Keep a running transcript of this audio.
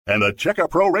And the Checka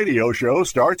Pro Radio Show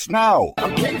starts now.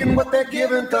 I'm taking what they're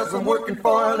giving because I'm working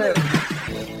for a living.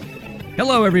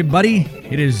 Hello, everybody.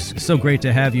 It is so great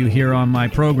to have you here on my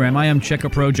program. I am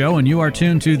Checka Pro Joe, and you are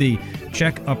tuned to the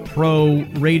Checka Pro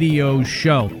Radio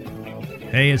Show.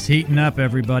 Hey, it's heating up,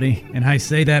 everybody. And I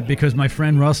say that because my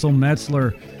friend Russell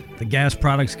Metzler, the gas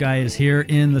products guy, is here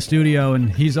in the studio,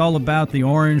 and he's all about the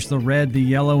orange, the red, the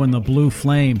yellow, and the blue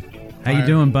flame. How you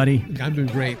doing, buddy? I'm doing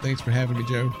great. Thanks for having me,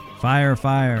 Joe. Fire,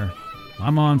 fire.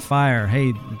 I'm on fire.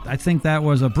 Hey, I think that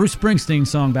was a Bruce Springsteen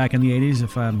song back in the 80s,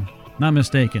 if I'm not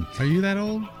mistaken. Are you that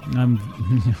old?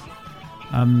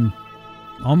 I'm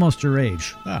almost your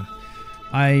age.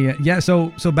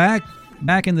 So back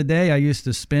in the day, I used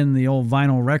to spin the old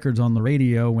vinyl records on the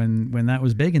radio when that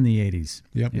was big in the 80s.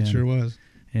 Yep, it sure was.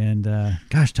 And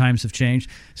gosh, times have changed.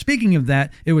 Speaking of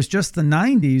that, it was just the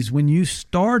 90s when you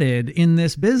started in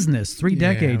this business, 3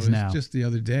 decades now. It was just the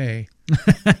other day.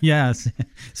 Yes,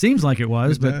 seems like it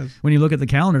was, but does. when you look at the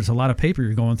calendar, it's a lot of paper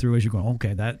you're going through as you're going,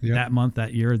 okay, that month,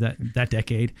 that year, that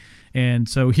decade. And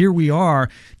so here we are.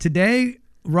 Today,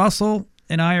 Russell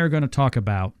and I are going to talk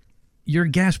about your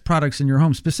gas products in your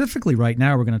home. Specifically right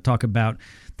now, we're going to talk about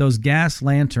those gas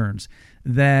lanterns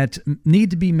that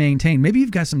need to be maintained. Maybe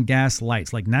you've got some gas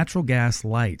lights, like natural gas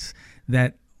lights,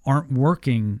 that aren't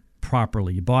working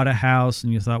properly. You bought a house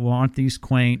and you thought, well, aren't these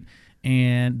quaint?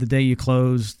 And the day you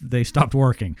closed, they stopped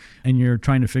working. And you're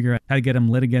trying to figure out how to get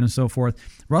them lit again and so forth.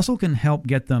 Russell can help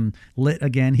get them lit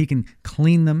again. He can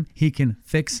clean them. He can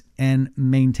fix and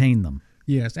maintain them.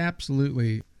 Yes,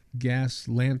 absolutely. Gas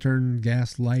lantern,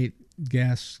 gas light,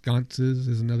 gas sconces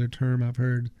is another term I've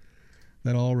heard.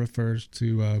 That all refers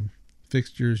to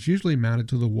fixtures usually mounted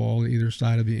to the wall on either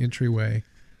side of the entryway.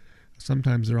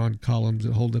 Sometimes they're on columns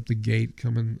that hold up the gate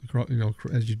coming across,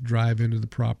 as you drive into the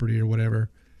property or whatever.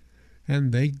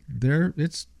 And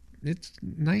it's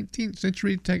 19th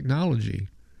century technology,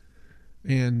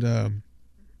 and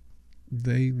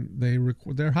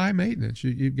they're high maintenance.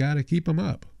 You've got to keep them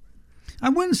up. I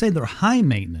wouldn't say they're high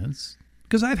maintenance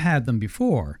because I've had them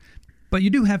before, but you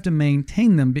do have to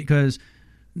maintain them because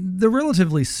they're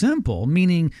relatively simple,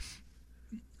 meaning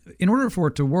in order for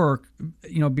it to work,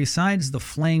 besides the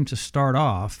flame to start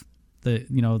off,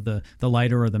 the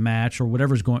lighter or the match or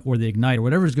whatever's going, or the igniter,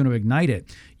 whatever's going to ignite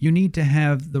it, you need to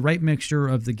have the right mixture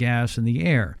of the gas and the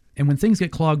air. And when things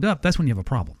get clogged up, that's when you have a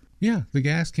problem. Yeah, the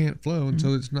gas can't flow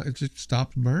until it just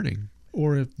stops burning.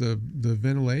 Or if the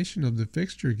ventilation of the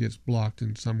fixture gets blocked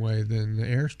in some way, then the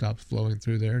air stops flowing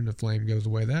through there and the flame goes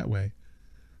away that way.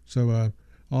 So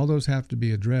all those have to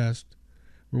be addressed.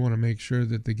 We want to make sure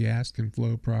that the gas can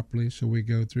flow properly, so we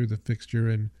go through the fixture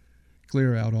and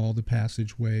clear out all the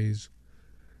passageways.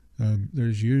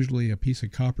 There's usually a piece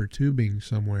of copper tubing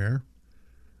somewhere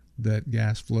that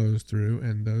gas flows through,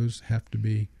 and those have to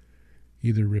be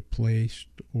either replaced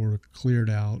or cleared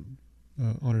out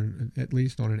at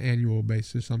least on an annual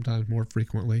basis, sometimes more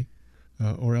frequently,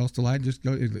 or else the light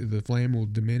the flame will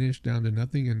diminish down to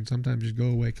nothing and sometimes just go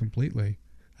away completely.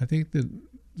 I think that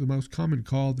the most common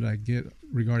call that I get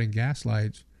regarding gas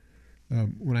lights,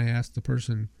 when I ask the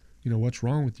person, what's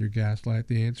wrong with your gas light,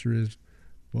 the answer is,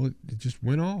 well, it just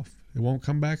went off. It won't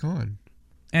come back on.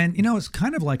 And, it's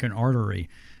kind of like an artery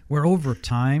where over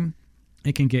time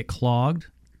it can get clogged.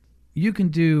 You can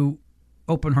do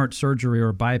open heart surgery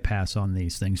or bypass on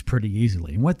these things pretty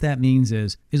easily. And what that means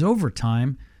is over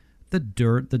time, the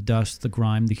dirt, the dust, the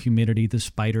grime, the humidity, the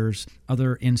spiders,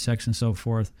 other insects and so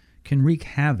forth can wreak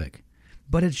havoc.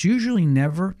 But it's usually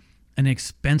never an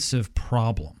expensive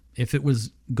problem. If it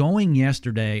was going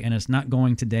yesterday and it's not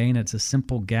going today and it's a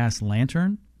simple gas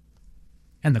lantern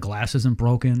and the glass isn't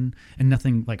broken and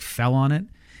nothing fell on it,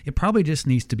 it probably just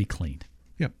needs to be cleaned.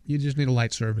 Yep, you just need a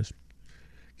light service.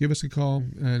 Give us a call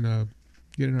and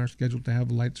get in our schedule to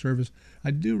have a light service.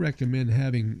 I do recommend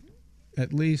having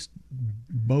at least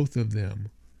both of them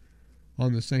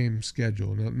on the same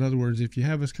schedule. In other words, if you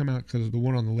have us come out because the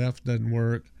one on the left doesn't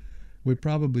work, we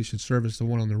probably should service the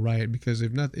one on the right, because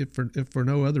if for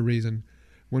no other reason,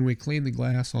 when we clean the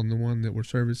glass on the one that we're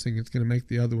servicing, it's going to make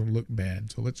the other one look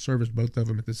bad. So let's service both of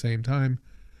them at the same time,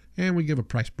 and we give a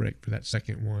price break for that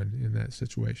second one in that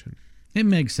situation. It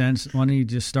makes sense. Why don't you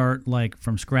just start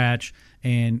from scratch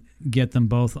and get them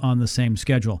both on the same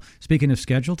schedule? Speaking of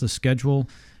schedule, to schedule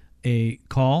a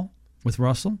call with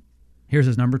Russell, here's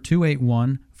his number,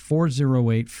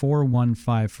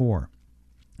 281-408-4154.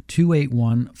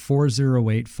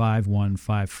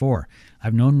 281-408-5154.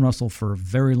 I've known Russell for a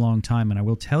very long time, and I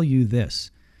will tell you this.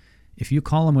 If you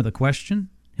call him with a question,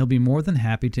 he'll be more than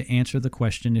happy to answer the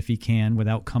question if he can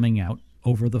without coming out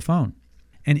over the phone.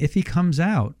 And if he comes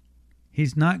out,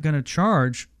 he's not going to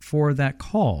charge for that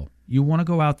call. You want to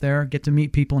go out there, get to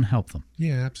meet people and help them.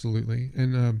 Yeah, absolutely.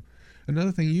 And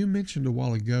another thing, you mentioned a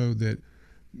while ago that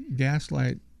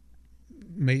gaslight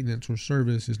maintenance or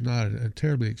service is not a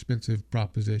terribly expensive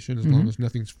proposition as long as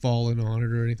nothing's fallen on it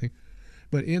or anything.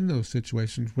 But in those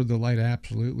situations where the light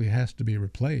absolutely has to be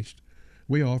replaced,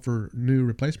 we offer new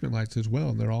replacement lights as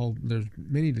well. There's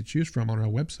many to choose from on our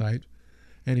website.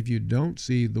 And if you don't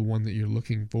see the one that you're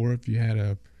looking for, if you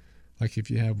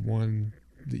have one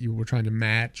that you were trying to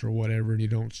match or whatever and you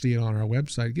don't see it on our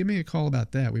website, give me a call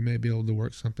about that. We may be able to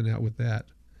work something out with that.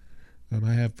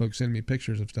 I have folks send me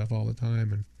pictures of stuff all the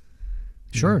time and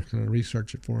kind of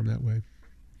research it for them that way.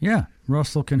 Yeah,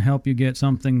 Russell can help you get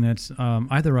something that's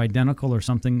either identical or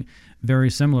something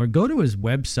very similar. Go to his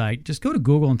website. Just go to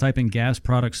Google and type in Gas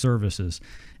Product Services,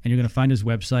 and you're going to find his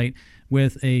website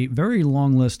with a very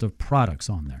long list of products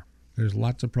on there. There's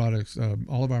lots of products.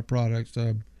 All of our products,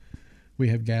 we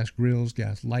have gas grills,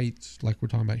 gas lights, like we're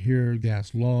talking about here,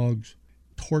 gas logs,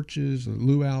 torches,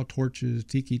 luau torches,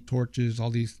 tiki torches, all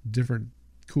these different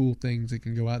cool things that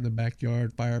can go out in the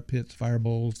backyard, fire pits, fire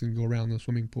bowls, can go around the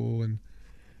swimming pool. And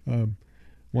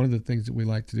one of the things that we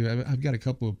like to do, I've got a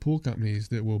couple of pool companies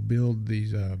that will build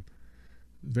these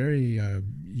very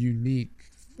unique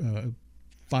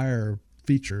fire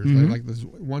features. Like this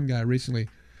one guy recently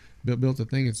built a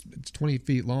thing. It's 20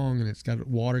 feet long and it's got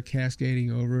water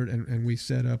cascading over it, and we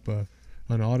set up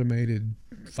an automated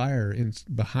fire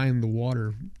behind the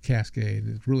water cascade.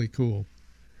 It's really cool.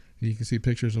 And you can see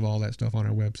pictures of all that stuff on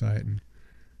our website. And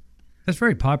that's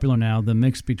very popular now, the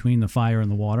mix between the fire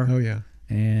and the water. Oh, yeah.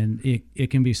 And it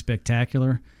can be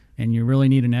spectacular, and you really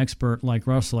need an expert like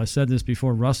Russell. I said this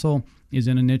before. Russell is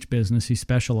in a niche business. He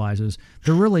specializes.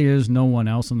 There really is no one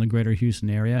else in the greater Houston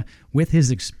area with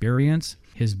his experience,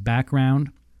 his background,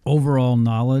 overall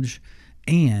knowledge,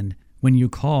 and when you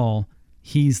call,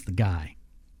 he's the guy.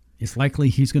 It's likely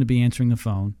he's going to be answering the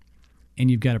phone, and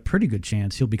you've got a pretty good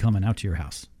chance he'll be coming out to your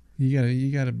house.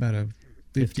 You got about a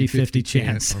 50-50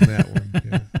 chance on that one.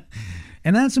 Yeah.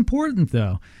 And that's important,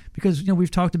 though, because we've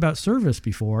talked about service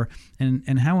before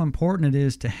and how important it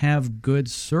is to have good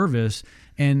service.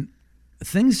 And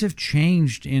things have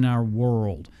changed in our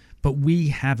world, but we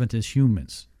haven't as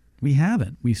humans. We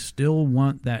haven't. We still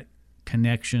want that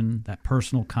connection, that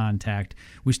personal contact.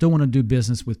 We still want to do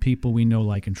business with people we know,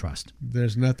 like, and trust.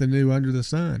 There's nothing new under the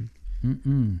sun.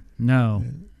 No.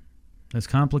 As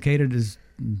complicated as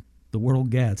the world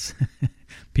gets,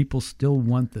 people still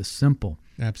want the simple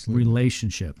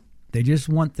relationship. They just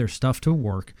want their stuff to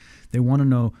work. They want to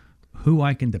know who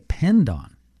I can depend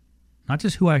on, not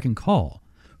just who I can call,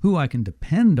 who I can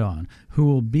depend on, who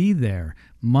will be there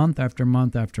month after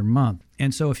month after month.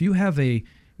 And so if you have a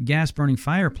gas-burning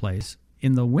fireplace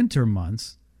in the winter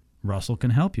months, Russell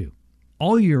can help you.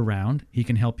 All year round, he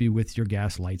can help you with your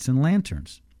gas lights and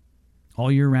lanterns.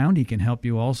 All year round, he can help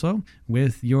you also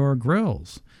with your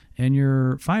grills and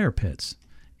your fire pits.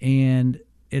 And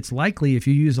it's likely if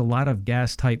you use a lot of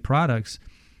gas-type products,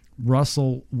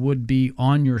 Russell would be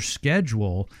on your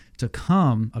schedule to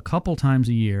come a couple times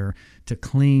a year to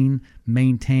clean,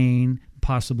 maintain,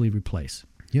 possibly replace.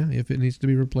 Yeah, if it needs to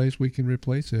be replaced, we can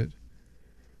replace it.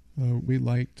 We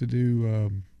like to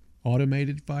do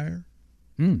automated fire.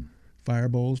 Fire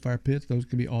bowls, fire pits, those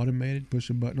can be automated. Push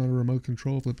a button on a remote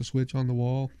control, flip a switch on the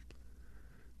wall,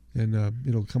 and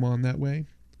it'll come on that way.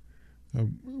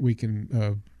 We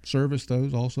can service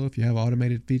those also. If you have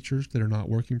automated features that are not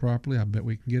working properly, I bet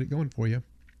we can get it going for you.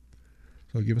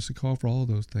 So give us a call for all of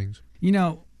those things.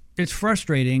 It's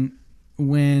frustrating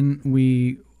when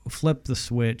we flip the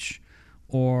switch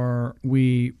or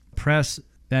we press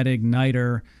that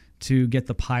igniter to get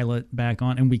the pilot back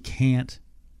on, and we can't,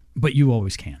 but you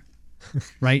always can,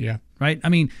 right? Yeah. Right? I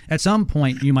mean, at some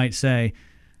point you might say,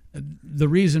 the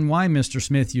reason why, Mr.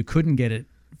 Smith, you couldn't get it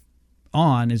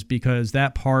on is because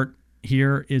that part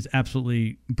here is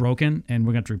absolutely broken and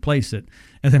we're going to replace it.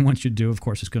 And then once you do, of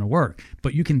course, it's going to work.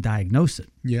 But you can diagnose it.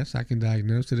 Yes, I can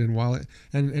diagnose it. And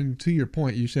and to your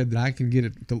point, you said that I can get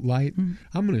it to light.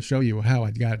 Mm-hmm. I'm going to show you how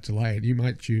I got it to light. You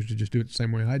might choose to just do it the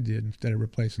same way I did instead of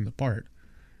replacing the part.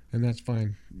 And that's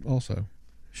fine also.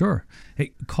 Sure.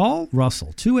 Hey, call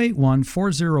Russell,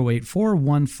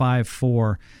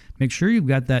 281-408-4154. Make sure you've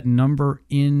got that number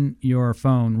in your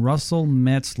phone. Russell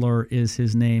Metzler is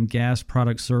his name. Gas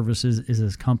Product Services is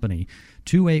his company.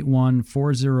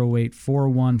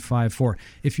 281-408-4154.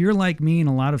 If you're like me and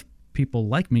a lot of people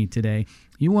like me today,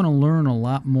 you want to learn a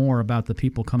lot more about the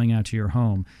people coming out to your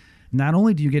home. Not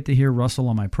only do you get to hear Russell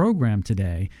on my program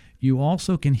today, you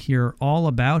also can hear all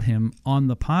about him on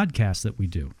the podcast that we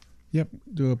do. Yep,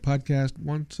 do a podcast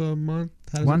once a month.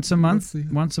 Once a month,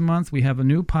 we have a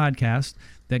new podcast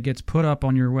that gets put up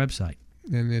on your website.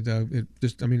 And it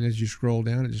just, I mean, as you scroll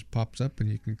down, it just pops up, and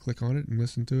you can click on it and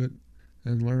listen to it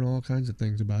and learn all kinds of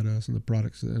things about us and the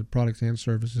products and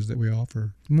services that we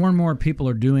offer. More and more people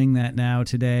are doing that now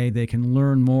today. They can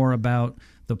learn more about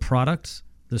the products,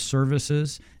 the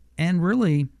services, and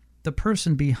really the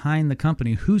person behind the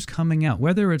company, who's coming out,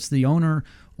 whether it's the owner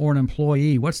or an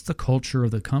employee, what's the culture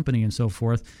of the company and so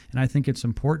forth. And I think it's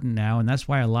important now, and that's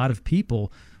why a lot of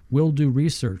people will do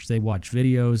research. They watch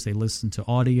videos, they listen to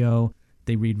audio,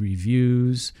 they read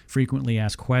reviews, frequently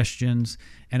ask questions.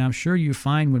 And I'm sure you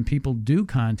find when people do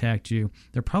contact you,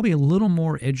 they're probably a little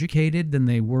more educated than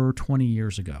they were 20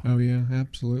 years ago. Oh, yeah,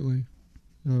 absolutely.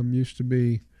 Used to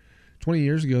be 20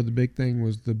 years ago, the big thing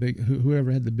was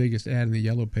whoever had the biggest ad in the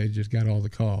yellow pages got all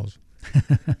the calls.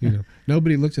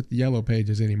 Nobody looks at the yellow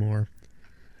pages anymore.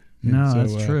 And no,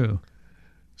 that's true.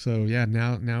 So yeah,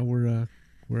 now we're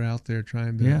out there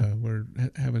trying to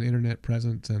have an internet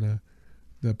presence, and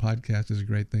the podcast is a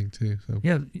great thing too. So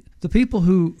yeah, the people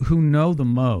who know the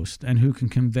most and who can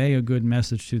convey a good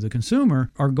message to the consumer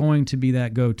are going to be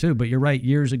that go-to. But you're right,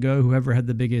 years ago, whoever had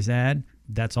the biggest ad,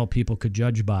 that's all people could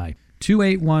judge by.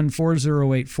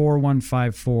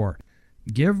 281-408-4154.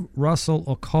 Give Russell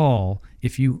a call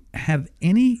if you have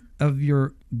any of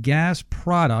your gas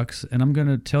products, and I'm going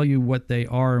to tell you what they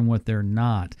are and what they're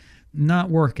not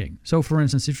working. So, for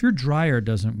instance, if your dryer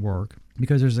doesn't work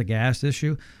because there's a gas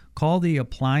issue, call the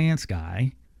appliance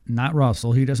guy, not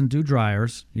Russell. He doesn't do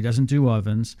dryers. He doesn't do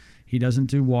ovens. He doesn't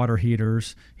do water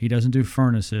heaters. He doesn't do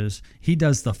furnaces. He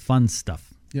does the fun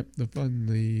stuff. Yep,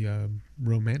 the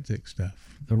romantic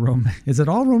stuff. Is it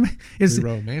all romantic? The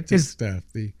romantic stuff.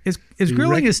 Is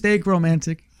grilling a steak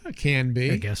romantic? It can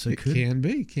be. I guess it could. Can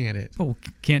be, can't it? Oh,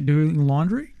 can't do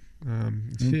laundry?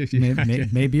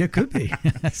 Maybe it could be.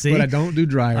 See? But I don't do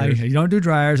dryers. You don't do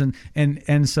dryers,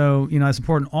 and so that's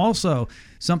important. Also,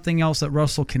 something else that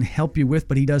Russell can help you with,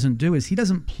 but he doesn't do, is he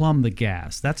doesn't plumb the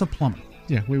gas. That's a plumber.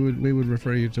 Yeah, we would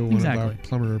refer you to one of our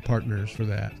plumber partners for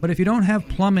that. But if you don't have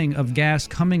plumbing of gas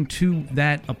coming to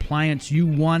that appliance you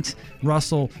want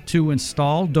Russell to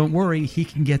install, don't worry, he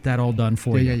can get that all done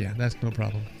for you. Yeah, that's no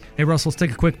problem. Hey, Russell, let's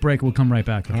take a quick break. We'll come right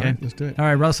back, okay? All right, let's do it. All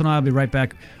right, Russell and I will be right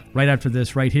back right after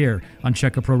this right here on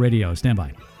Checker Pro Radio. Stand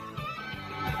by.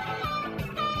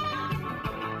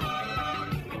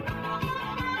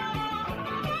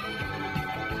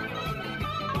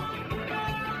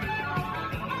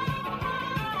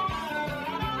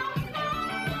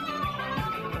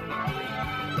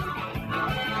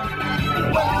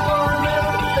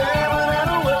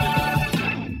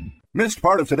 Missed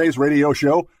part of today's radio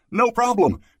show? No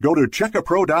problem. Go to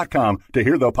checkapro.com to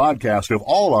hear the podcast of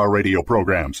all our radio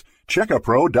programs.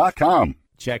 Checkapro.com.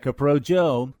 Checkapro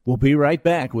Joe will be right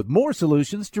back with more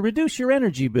solutions to reduce your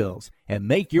energy bills and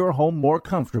make your home more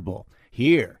comfortable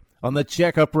here on the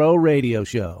Checkapro Radio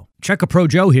Show. Checkapro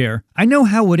Joe here. I know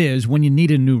how it is when you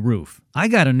need a new roof. I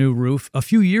got a new roof a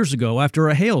few years ago after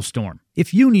a hailstorm.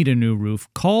 If you need a new roof,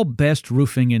 call Best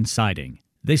Roofing and Siding.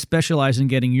 They specialize in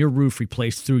getting your roof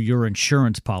replaced through your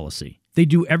insurance policy. They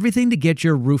do everything to get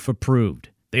your roof approved.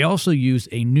 They also use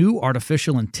a new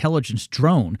artificial intelligence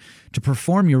drone to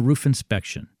perform your roof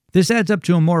inspection. This adds up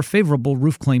to a more favorable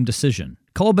roof claim decision.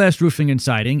 Call Best Roofing and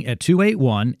Siding at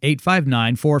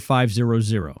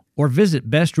 281-859-4500 or visit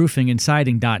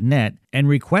bestroofingendsiding.net and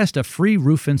request a free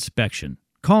roof inspection.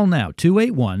 Call now,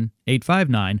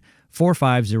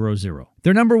 281-859-4500.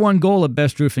 Their number one goal at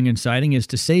Best Roofing and Siding is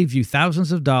to save you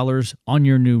thousands of dollars on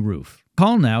your new roof.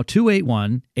 Call now,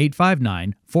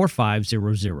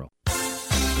 281-859-4500.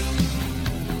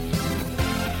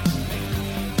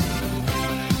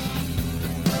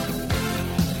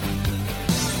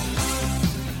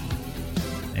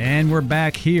 And we're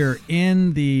back here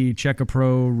in the Checker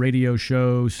Pro Radio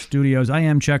Show studios. I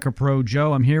am Checker Pro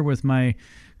Joe. I'm here with my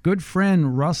good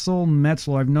friend Russell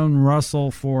Metzler. I've known Russell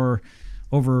for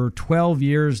over 12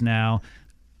 years now,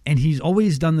 and he's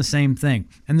always done the same thing.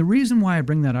 And the reason why I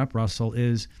bring that up, Russell,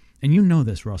 is, and you know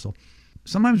this, Russell,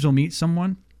 sometimes you'll meet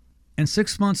someone, and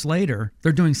 6 months later,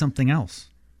 they're doing something else.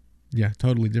 Yeah,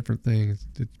 totally different thing. It's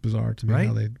bizarre to me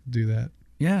how they do that.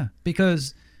 Yeah,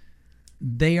 because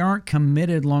they aren't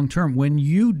committed long term. When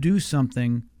you do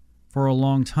something for a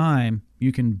long time,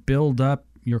 you can build up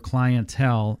your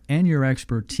clientele and your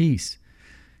expertise.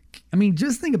 I mean,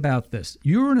 just think about this.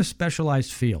 You're in a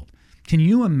specialized field. Can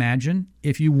you imagine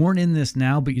if you weren't in this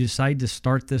now, but you decide to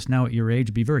start this now at your age?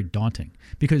 It'd be very daunting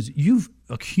because you've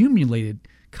accumulated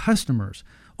customers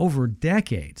over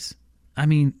decades. I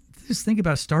mean, just think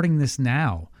about starting this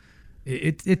now.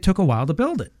 It took a while to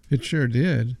build it. It sure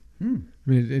did. I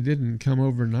mean, it didn't come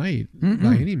overnight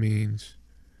by any means.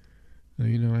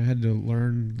 I had to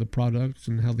learn the products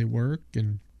and how they work.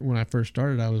 And when I first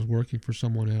started, I was working for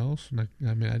someone else, and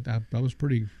I was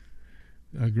pretty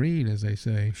green, as they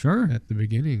say, at the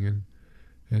beginning.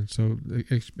 And so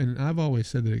I've always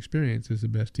said that experience is the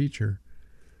best teacher.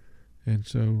 And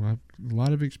so I've a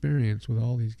lot of experience with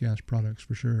all these gas products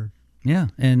for sure. Yeah,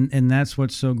 and that's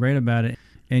what's so great about it.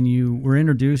 And you were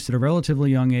introduced at a relatively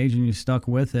young age, and you stuck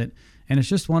with it. And it's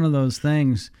just one of those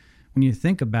things, when you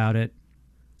think about it,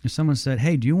 if someone said,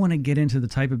 hey, do you want to get into the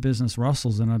type of business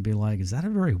Russell's in? I'd be like, is that a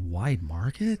very wide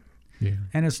market? Yeah.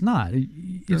 And it's not.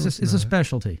 It's a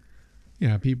specialty.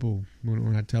 Yeah, people,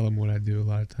 when I tell them what I do, a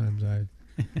lot of times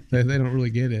they don't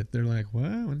really get it. They're like,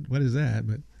 what is that?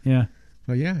 But yeah,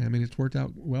 I mean, it's worked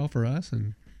out well for us,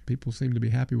 and people seem to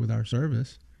be happy with our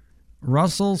service.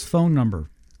 Russell's phone number.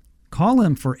 Call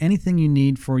him for anything you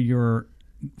need for your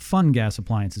fun gas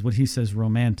appliances. What he says,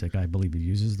 romantic, I believe he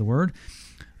uses the word.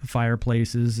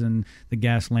 Fireplaces and the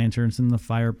gas lanterns and the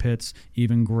fire pits,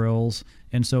 even grills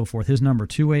and so forth. His number,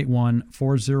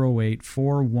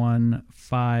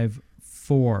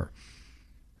 281-408-4154.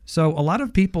 So a lot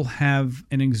of people have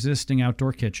an existing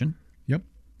outdoor kitchen. Yep.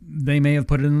 They may have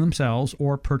put it in themselves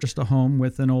or purchased a home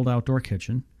with an old outdoor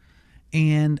kitchen.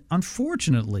 And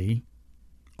unfortunately,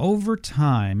 over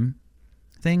time,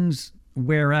 things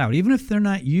wear out. Even if they're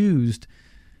not used,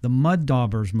 the mud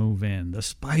daubers move in, the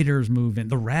spiders move in,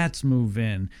 the rats move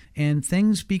in, and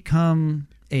things become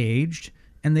aged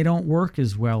and they don't work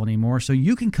as well anymore. So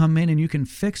you can come in and you can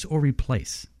fix or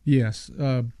replace. Yes.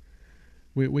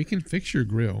 We can fix your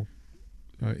grill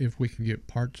if we can get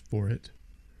parts for it.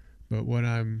 But what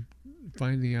I'm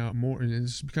finding out more, and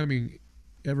it's becoming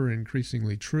ever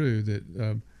increasingly true,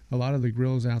 that a lot of the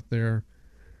grills out there,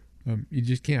 you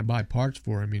just can't buy parts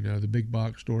for them. The big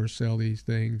box stores sell these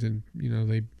things, and you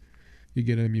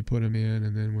get them, you put them in,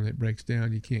 and then when it breaks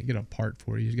down, you can't get a part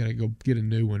for it. You just got to go get a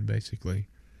new one, basically.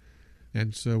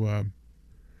 And so,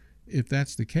 if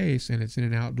that's the case, and it's in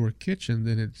an outdoor kitchen,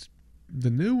 then the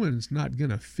new one's not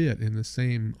going to fit in the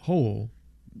same hole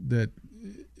that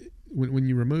when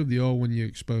you remove the old one, you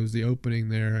expose the opening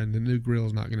there, and the new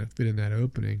grill's not going to fit in that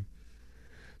opening.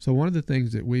 So one of the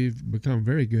things that we've become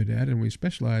very good at, and we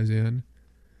specialize in,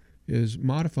 is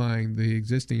modifying the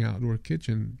existing outdoor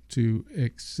kitchen to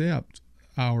accept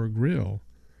our grill.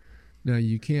 Now,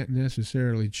 you can't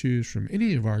necessarily choose from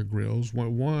any of our grills.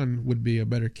 One would be a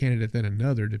better candidate than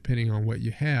another, depending on what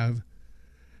you have.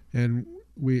 And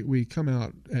we come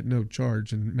out at no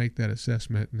charge and make that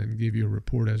assessment and then give you a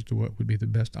report as to what would be the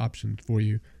best options for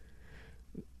you.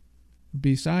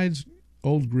 Besides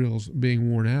old grills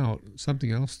being worn out,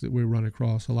 something else that we run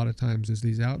across a lot of times is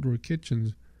these outdoor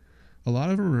kitchens. A lot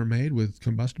of them are made with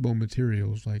combustible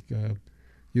materials, like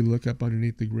you look up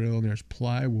underneath the grill and there's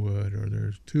plywood or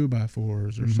there's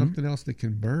 2x4s or something else that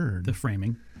can burn. The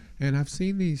framing. And I've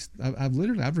seen these. I've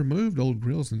removed old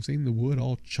grills and seen the wood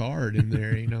all charred in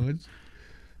there. It's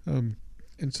and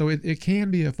so it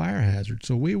can be a fire hazard.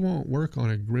 So we won't work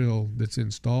on a grill that's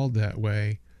installed that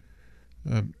way.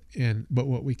 But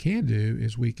what we can do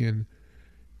is we can,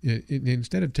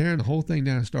 instead of tearing the whole thing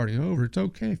down and starting over, it's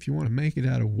okay if you want to make it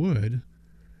out of wood,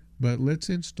 but let's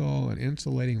install an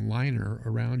insulating liner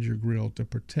around your grill to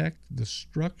protect the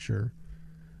structure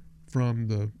from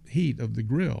the heat of the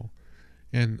grill.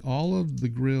 And all of the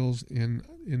grills in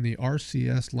the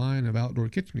RCS line of outdoor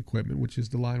kitchen equipment, which is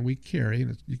the line we carry,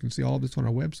 and you can see all this on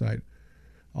our website,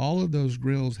 all of those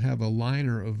grills have a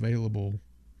liner available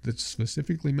that's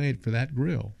specifically made for that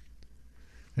grill.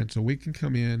 And so we can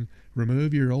come in,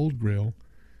 remove your old grill,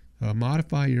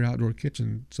 modify your outdoor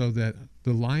kitchen so that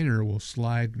the liner will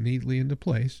slide neatly into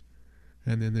place,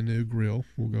 and then the new grill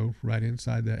will go right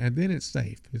inside that. And then it's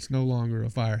safe. It's no longer a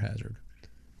fire hazard.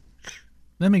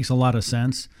 That makes a lot of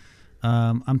sense.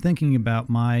 I'm thinking about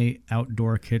my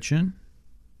outdoor kitchen,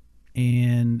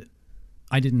 and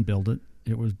I didn't build it.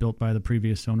 It was built by the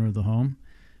previous owner of the home.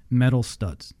 Metal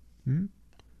studs. Mm-hmm.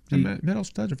 And metal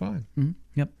studs are fine. Mm-hmm.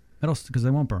 Yep. Metal, because they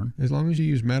won't burn. As long as you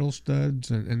use metal studs,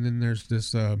 and then there's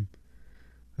this,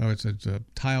 it's a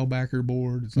tile backer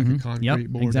board. It's like a concrete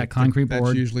board. Exact concrete board.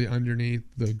 That's usually underneath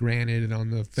the granite and on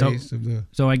the face of the...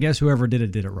 So I guess whoever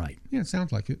did it right. Yeah, it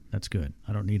sounds like it. That's good.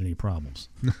 I don't need any problems.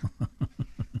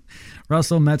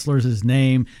 Russell Metzler is his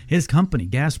name. His company,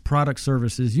 Gas Product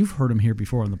Services, you've heard him here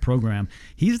before on the program.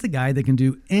 He's the guy that can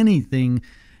do anything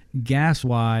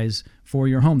gas-wise for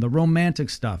your home, the romantic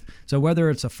stuff. So whether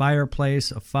it's a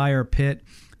fireplace, a fire pit,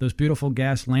 those beautiful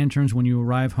gas lanterns when you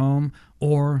arrive home,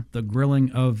 or the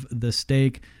grilling of the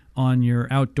steak on your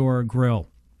outdoor grill,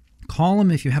 Call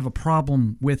them if you have a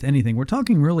problem with anything. We're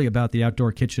talking really about the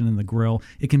outdoor kitchen and the grill.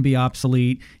 It can be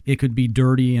obsolete. It could be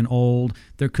dirty and old.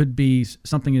 There could be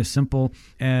something as simple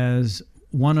as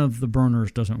one of the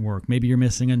burners doesn't work. Maybe you're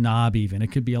missing a knob even.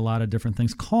 It could be a lot of different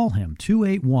things. Call him,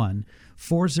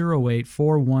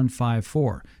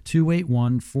 281-408-4154,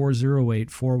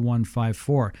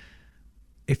 281-408-4154.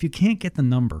 If you can't get the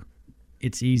number,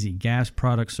 it's easy. Gas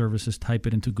Product Services, type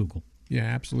it into Google. Yeah,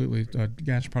 absolutely.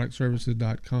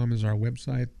 Gasproductservices.com is our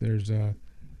website. There's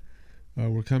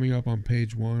we're coming up on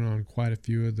page 1 on quite a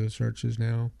few of the searches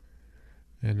now.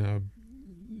 And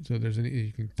so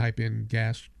you can type in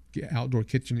gas outdoor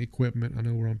kitchen equipment. I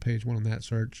know we're on page 1 on that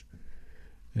search.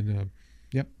 And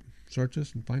search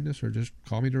us and find us, or just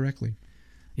call me directly.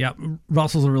 Yeah,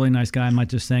 Russell's a really nice guy. I'm not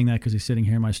just saying that because he's sitting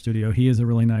here in my studio. He is a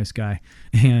really nice guy,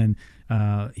 and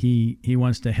he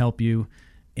wants to help you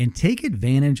and take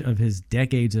advantage of his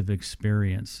decades of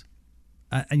experience.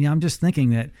 I'm just thinking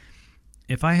that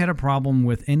if I had a problem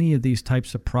with any of these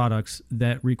types of products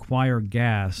that require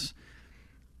gas,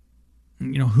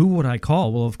 who would I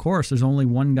call? Well, of course, there's only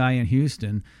one guy in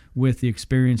Houston with the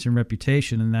experience and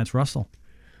reputation, and that's Russell.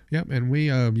 Yep, and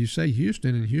we you say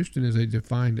Houston, and Houston is a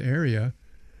defined area,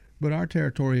 but our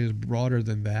territory is broader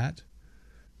than that.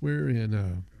 We're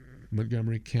in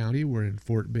Montgomery County. We're in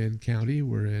Fort Bend County.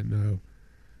 We're in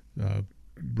I've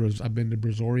been to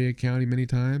Brazoria County many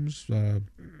times.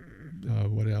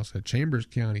 What else? Chambers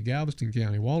County, Galveston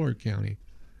County, Waller County,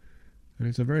 and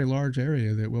it's a very large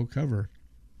area that we'll cover.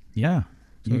 Yeah.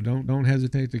 So don't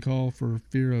hesitate to call for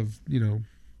fear of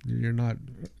you're not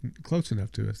close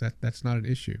enough to us. That's not an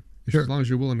issue. Sure. As long as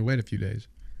you're willing to wait a few days.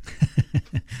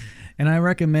 And I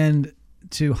recommend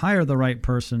to hire the right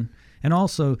person and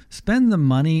also spend the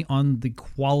money on the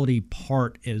quality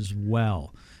part as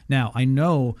well. Now, I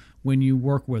know when you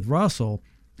work with Russell,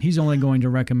 he's only going to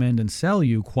recommend and sell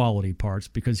you quality parts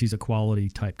because he's a quality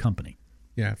type company.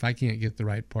 Yeah, if I can't get the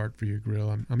right part for your grill,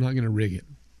 I'm not going to rig it.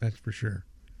 That's for sure.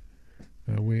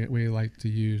 We like to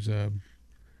use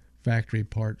factory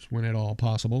parts when at all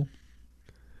possible.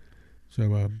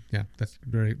 So, that's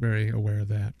very, very aware of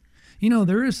that.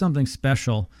 There is something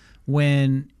special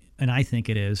when, and I think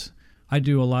it is, I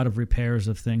do a lot of repairs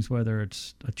of things, whether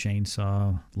it's a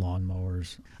chainsaw,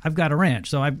 lawnmowers. I've got a ranch,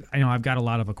 so I've got a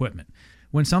lot of equipment.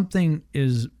 When something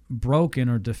is broken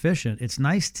or deficient, it's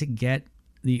nice to get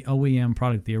the OEM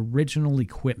product, the original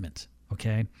equipment,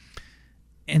 okay?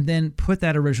 And then put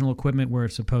that original equipment where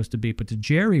it's supposed to be. But to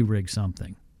jerry-rig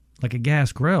something, like a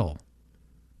gas grill,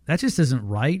 that just isn't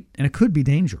right, and it could be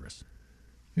dangerous.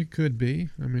 It could be.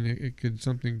 I mean, it could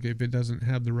something, if it doesn't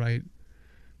have the right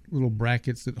little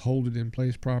brackets that hold it in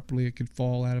place properly, it could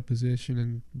fall out of position,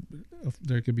 and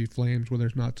there could be flames where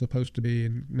there's not supposed to be,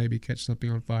 and maybe catch something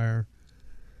on fire.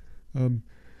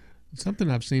 Something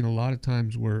I've seen a lot of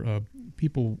times where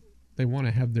people, they want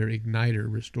to have their igniter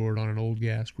restored on an old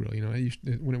gas grill.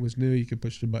 When it was new, you could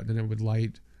push the button and it would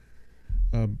light.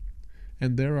 And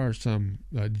there are some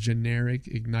generic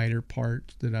igniter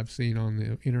parts that I've seen on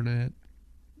the internet,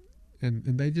 and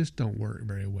they just don't work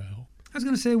very well. I was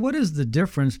going to say, what is the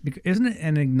difference? Isn't it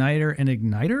an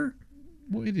igniter?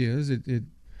 Well, it is. It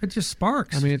just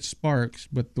sparks. I mean, it sparks,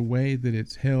 but the way that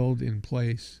it's held in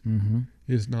place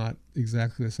is not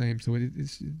exactly the same. So it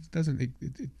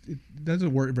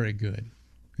doesn't work very good.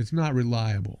 It's not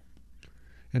reliable,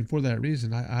 and for that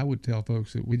reason, I would tell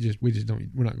folks that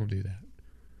we're not going to do that.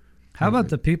 How about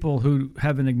the people who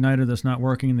have an igniter that's not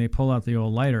working and they pull out the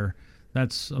old lighter?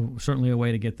 That's certainly a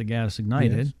way to get the gas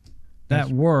ignited. Yes. That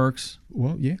works.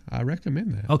 Well, yeah, I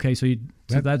recommend that. Okay, so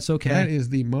that's okay. That is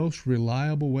the most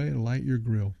reliable way to light your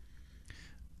grill.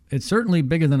 It's certainly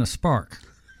bigger than a spark.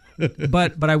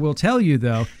 but I will tell you,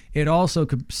 though, it also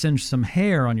could singe some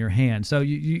hair on your hand. So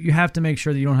you have to make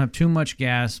sure that you don't have too much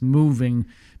gas moving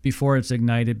before it's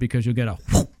ignited, because you'll get a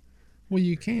whoop. Well,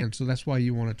 you can. So that's why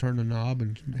you want to turn the knob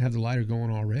and have the lighter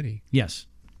going already. Yes.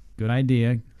 Good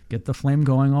idea. Get the flame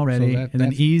going already, and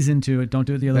then ease into it. Don't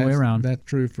do it the other way around. That's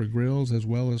true for grills as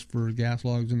well as for gas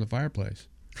logs in the fireplace.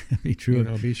 Be true.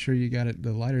 Be sure you got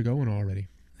the lighter going already.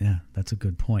 Yeah, that's a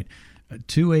good point.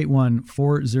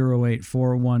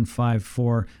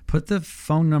 281-408-4154. Put the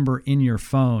phone number in your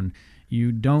phone.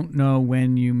 You don't know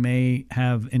when you may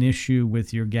have an issue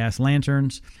with your gas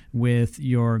lanterns, with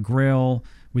your grill,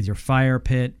 with your fire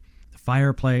pit, the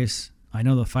fireplace. I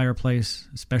know the fireplace,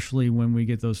 especially when we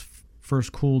get those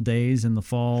first cool days in the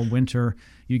fall, winter,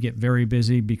 you get very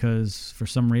busy because for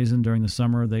some reason during the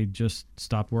summer they just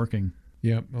stopped working.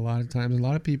 Yep, a lot of times, a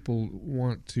lot of people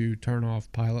want to turn off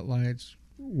pilot lights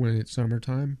when it's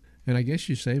summertime, and I guess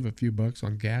you save a few bucks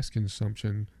on gas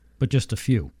consumption but just a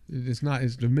few. It's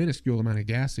a minuscule amount of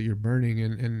gas that you're burning,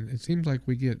 and it seems like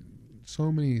we get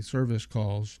so many service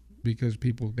calls because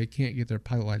they can't get their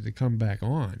pilot light to come back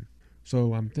on.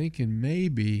 So I'm thinking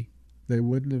maybe they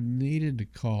wouldn't have needed to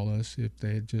call us if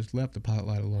they had just left the pilot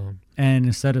light alone. And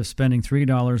instead of spending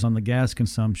 $3 on the gas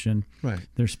consumption, right,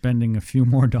 they're spending a few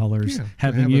more dollars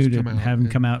having you to have them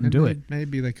come out and do it.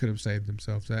 Maybe they could have saved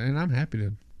themselves that. And I'm happy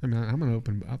to. I mean, I'm going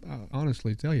to I'll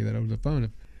honestly tell you that over the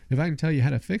phone. If I can tell you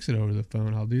how to fix it over the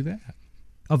phone, I'll do that.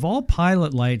 Of all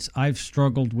pilot lights I've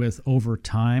struggled with over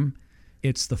time,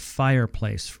 it's the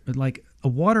fireplace. Like a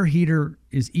water heater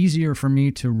is easier for me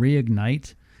to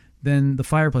reignite than the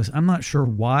fireplace. I'm not sure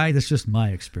why. That's just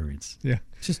my experience. Yeah.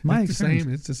 It's just my experience.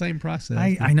 It's the same process.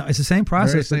 I know. It's the same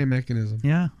process. Very same mechanism.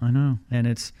 Yeah, I know. And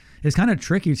it's kind of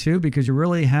tricky, too, because you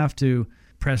really have to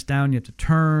press down. You have to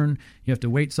turn. You have to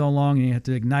wait so long, and you have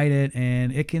to ignite it.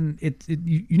 And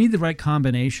you need the right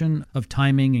combination of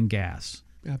timing and gas.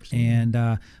 Absolutely. And,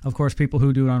 of course, people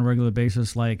who do it on a regular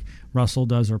basis, like Russell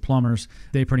does, or plumbers,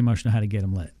 they pretty much know how to get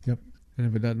them lit. Yep. And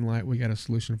if it doesn't light, we got a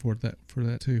solution for that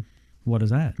too. What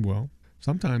is that? Well,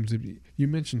 sometimes if you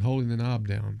mentioned holding the knob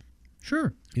down.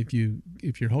 Sure. If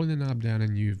you're holding the knob down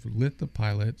and you've lit the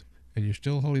pilot and you're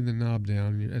still holding the knob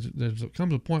down, there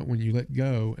comes a point when you let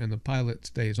go and the pilot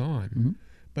stays on. Mm-hmm.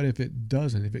 But if it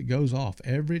doesn't, if it goes off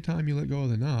every time you let go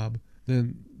of the knob,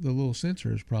 then the little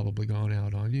sensor has probably gone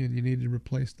out on you and you need to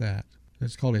replace that.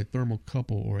 It's called a thermal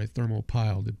couple or a thermal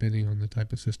pile, depending on the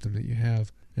type of system that you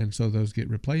have. And so those get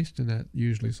replaced, and that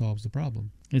usually solves the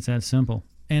problem. It's that simple.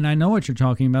 And I know what you're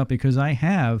talking about because I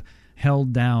have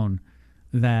held down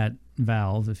that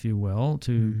valve, if you will,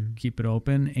 to keep it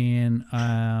open. And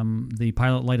the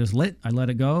pilot light is lit. I let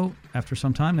it go after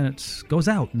some time, and it goes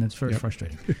out, and it's very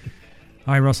frustrating.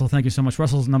 All right, Russell, thank you so much.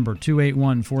 Russell's number,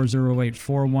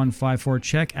 281-408-4154.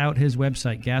 Check out his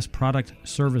website,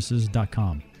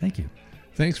 gasproductservices.com. Thank you.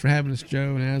 Thanks for having us,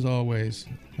 Joe. And as always,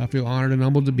 I feel honored and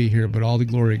humbled to be here, but all the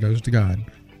glory goes to God.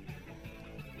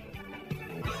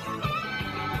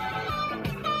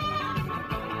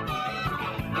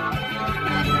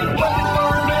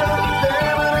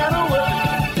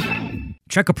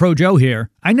 Check-A Pro Joe here.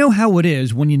 I know how it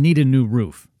is when you need a new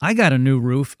roof. I got a new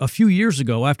roof a few years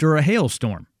ago after a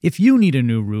hailstorm. If you need a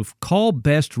new roof, call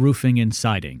Best Roofing and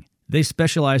Siding. They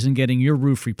specialize in getting your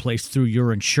roof replaced through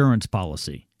your insurance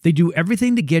policy. They do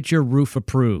everything to get your roof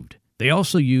approved. They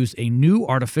also use a new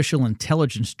artificial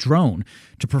intelligence drone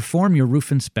to perform your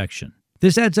roof inspection.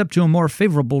 This adds up to a more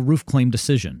favorable roof claim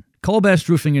decision. Call Best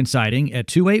Roofing and Siding at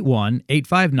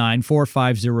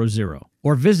 281-859-4500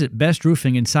 or visit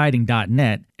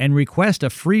bestroofingendsiding.net and request a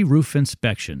free roof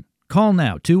inspection. Call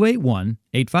now,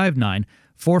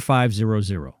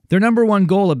 281-859-4500. Their number one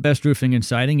goal at Best Roofing and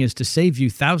Siding is to save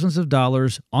you thousands of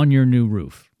dollars on your new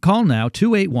roof. Call now,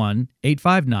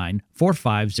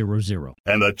 281-859-4500.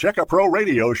 And the Check-A Pro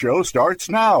radio show starts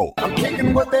now. I'm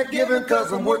taking what they're giving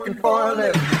because I'm working for a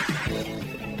living.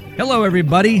 Hello,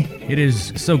 everybody. It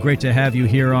is so great to have you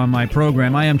here on my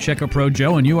program. I am Check-A Pro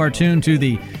Joe, and you are tuned to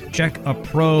the Check-A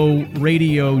Pro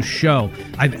radio show.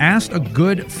 I've asked a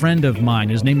good friend of mine,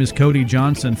 his name is Cody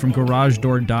Johnson from Garage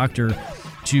Door Doctor,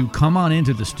 to come on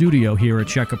into the studio here at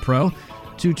Check-A Pro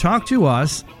to talk to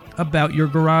us about your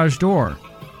garage door.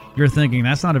 You're thinking,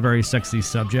 that's not a very sexy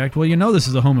subject. Well, you know this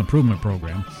is a home improvement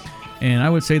program. And I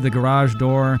would say the garage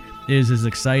door is as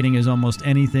exciting as almost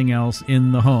anything else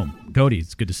in the home. Cody,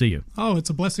 it's good to see you. Oh, it's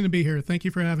a blessing to be here. Thank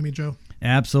you for having me, Joe.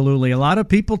 Absolutely. A lot of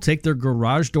people take their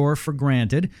garage door for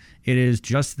granted. It is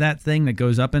just that thing that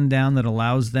goes up and down that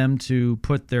allows them to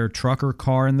put their truck or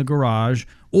car in the garage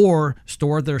or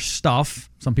store their stuff.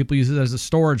 Some people use it as a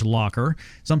storage locker.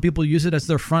 Some people use it as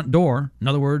their front door. In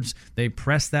other words, they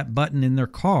press that button in their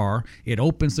car, it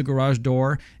opens the garage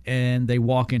door, and they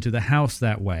walk into the house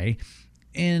that way.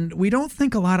 And we don't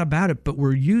think a lot about it, but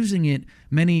we're using it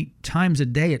many times a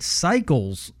day. It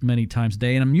cycles many times a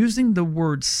day. And I'm using the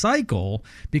word cycle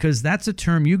because that's a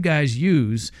term you guys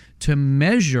use to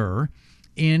measure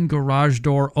in garage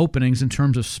door openings in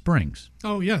terms of springs.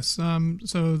 Oh, yes.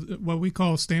 So what we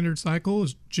call standard cycle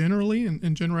is generally,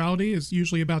 in generality, is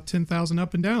usually about 10,000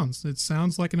 up and downs. It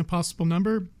sounds like an impossible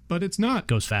number, but it's not.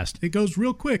 Goes fast. It goes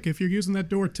real quick if you're using that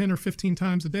door 10 or 15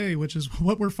 times a day, which is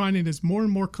what we're finding is more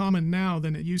and more common now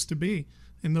than it used to be.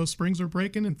 And those springs are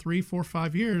breaking in 3, 4,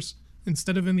 5 years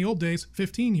instead of in the old days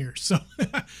 15 years.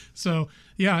 So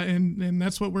yeah, and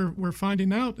that's what we're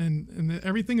finding out, and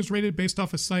everything is rated based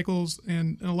off of cycles,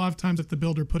 and a lot of times if the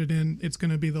builder put it in, it's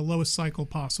going to be the lowest cycle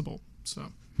possible.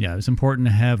 So yeah, it's important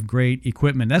to have great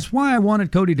equipment. That's why I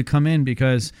wanted Cody to come in,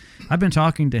 because I've been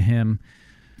talking to him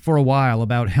for a while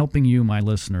about helping you, my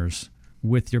listeners,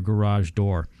 with your garage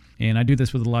door. And I do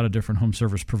this with a lot of different home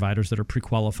service providers that are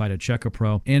pre-qualified at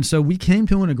Check-A-Pro. And so we came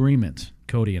to an agreement,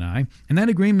 Cody and I. And that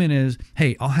agreement is,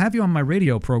 hey, I'll have you on my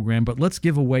radio program, but let's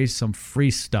give away some free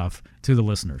stuff to the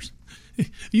listeners.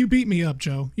 You beat me up,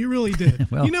 Joe. You really did.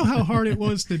 Well. You know how hard it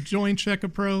was to join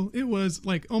Check-A-Pro? It was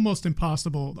like almost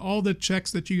impossible. All the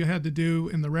checks that you had to do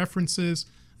and the references,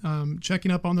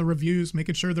 checking up on the reviews,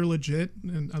 making sure they're legit.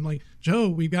 And I'm like, Joe,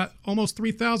 we got almost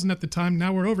 3,000 at the time.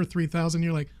 Now we're over 3,000.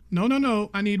 You're like,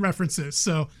 no, I need references.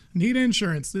 So need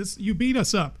insurance. You beat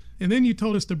us up. And then you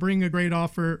told us to bring a great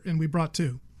offer, and we brought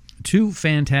two. Two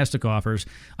fantastic offers.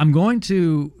 I'm going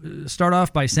to start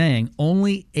off by saying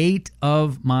only 8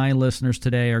 of my listeners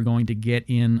today are going to get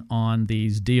in on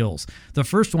these deals. The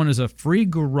first one is a free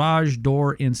garage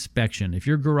door inspection. If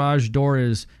your garage door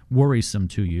is worrisome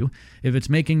to you, if it's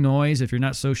making noise, if you're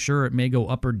not so sure it may go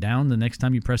up or down the next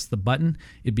time you press the button,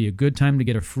 it'd be a good time to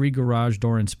get a free garage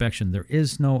door inspection. There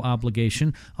is no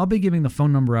obligation. I'll be giving the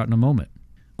phone number out in a moment.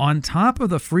 On top of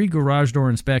the free garage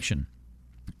door inspection,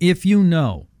 if you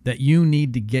know that you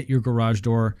need to get your garage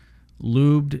door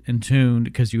lubed and tuned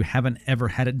because you haven't ever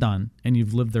had it done and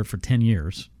you've lived there for 10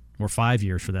 years or 5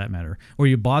 years for that matter, or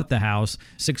you bought the house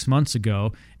 6 months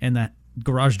ago and that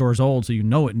garage door is old so you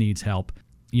know it needs help,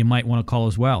 you might want to call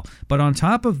as well. But on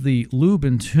top of the lube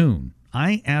and tune,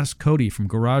 I asked Cody from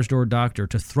Garage Door Doctor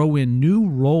to throw in new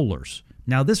rollers.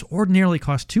 Now this ordinarily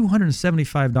costs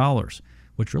 $275,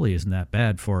 which really isn't that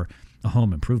bad for a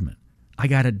home improvement. I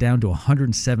got it down to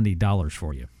 $170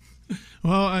 for you.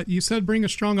 Well, you said bring a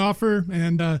strong offer,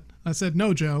 and I said,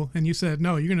 no, Joe. And you said,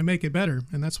 no, you're going to make it better.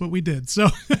 And that's what we did. So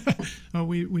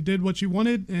we did what you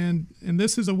wanted, and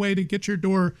this is a way to get your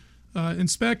door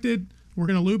inspected. We're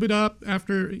going to lube it up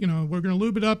after, we're going to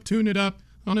lube it up, tune it up.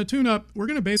 On a tune-up, we're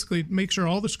going to basically make sure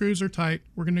all the screws are tight.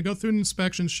 We're going to go through an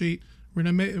inspection sheet. We're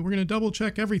going to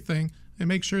double-check everything and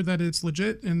make sure that it's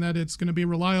legit and that it's going to be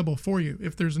reliable for you.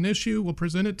 If there's an issue, we'll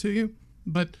present it to you.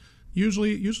 But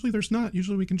usually there's not.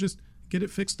 Usually we can just get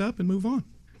it fixed up and move on.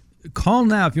 Call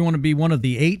now if you want to be one of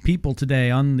the 8 people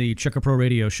today on the Check-A-Pro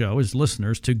radio show as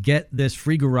listeners to get this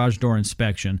free garage door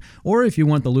inspection, or if you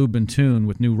want the lube and tune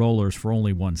with new rollers for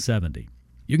only $170.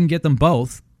 You can get them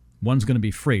both. One's going to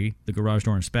be free, the garage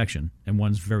door inspection, and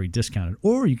one's very discounted.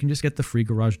 Or you can just get the free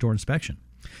garage door inspection.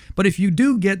 But if you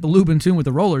do get the lube and tune with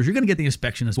the rollers, you're going to get the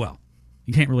inspection as well.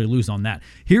 You can't really lose on that.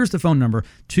 Here's the phone number,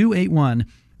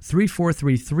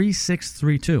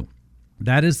 281-343-3632.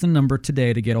 That is the number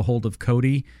today to get a hold of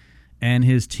Cody and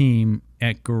his team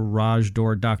at Garage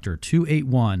Door Doctor,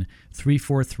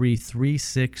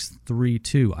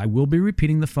 281-343-3632. I will be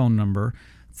repeating the phone number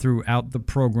throughout the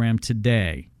program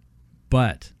today,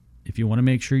 but if you want to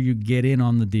make sure you get in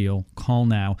on the deal, call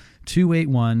now,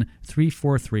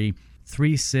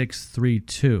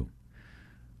 281-343-3632.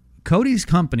 Cody's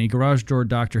company, Garage Door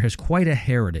Doctor, has quite a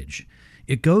heritage.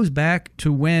 It goes back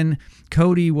to when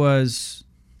Cody was,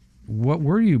 what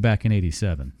were you back in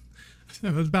 87?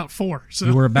 I was about 4. So.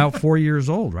 You were about 4 years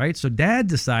old, right? So Dad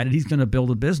decided he's going to build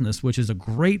a business, which is a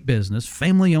great business,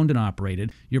 family owned and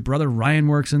operated. Your brother Ryan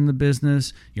works in the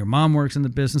business. Your mom works in the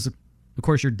business. Of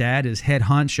course, your dad is head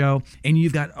honcho, and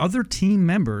you've got other team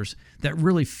members that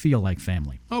really feel like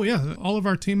family. Oh, yeah. All of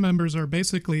our team members are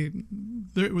basically,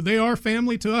 they are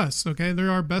family to us, okay?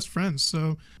 They're our best friends.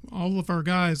 So all of our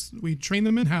guys, we train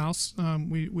them in-house.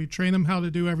 We train them how to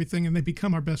do everything, and they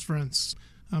become our best friends.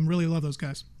 Really love those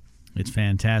guys. It's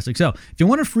fantastic. So if you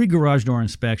want a free garage door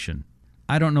inspection,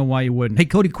 I don't know why you wouldn't. Hey,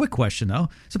 Cody, quick question, though.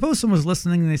 Suppose someone's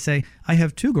listening and they say, I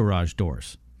have 2 garage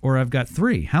doors, or I've got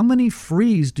 3. How many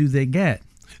frees do they get?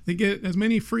 They get as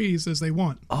many frees as they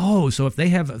want. Oh, so if they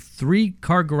have a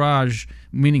 3-car garage,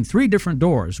 meaning 3 different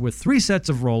doors with 3 sets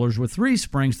of rollers, with 3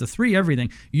 springs, the 3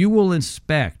 everything, you will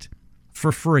inspect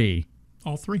for free.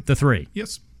 All 3. The 3.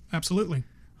 Yes, absolutely.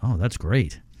 Oh, that's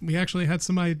great. We actually had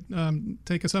somebody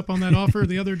take us up on that offer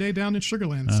the other day down in Sugar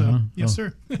Land. So, yes,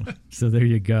 sir. So there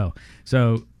you go.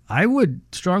 So I would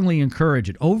strongly encourage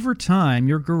it. Over time,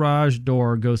 your garage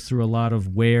door goes through a lot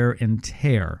of wear and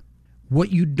tear.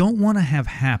 What you don't want to have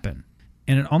happen,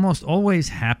 and it almost always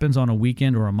happens on a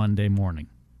weekend or a Monday morning,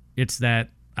 it's that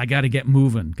I got to get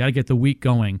moving, got to get the week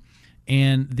going,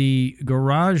 and the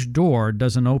garage door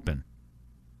doesn't open.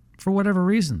 For whatever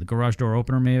reason, the garage door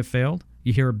opener may have failed.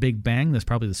 You hear a big bang, that's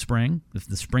probably the spring. If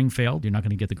the spring failed, you're not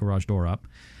going to get the garage door up.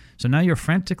 So now you're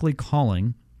frantically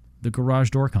calling the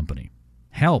garage door company.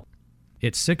 Help.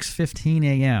 It's 6:15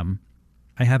 a.m.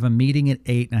 I have a meeting at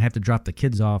 8, and I have to drop the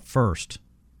kids off first.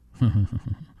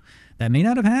 That may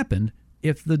not have happened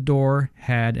if the door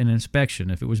had an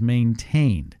inspection, if it was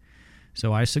maintained.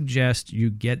 So I suggest you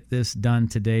get this done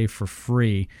today for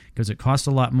free because it costs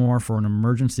a lot more for an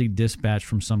emergency dispatch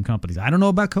from some companies. I don't know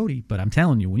about Cody, but I'm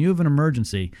telling you, when you have an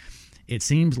emergency, it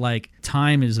seems like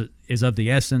time is of the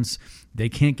essence. They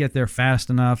can't get there fast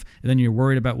enough, and then you're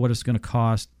worried about what it's going to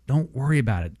cost. Don't worry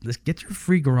about it. Let's get your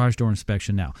free garage door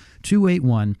inspection now.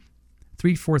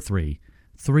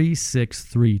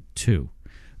 281-343-3632.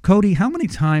 Cody, how many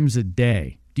times a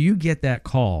day do you get that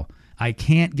call? I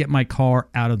can't get my car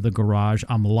out of the garage.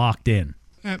 I'm locked in.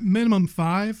 At minimum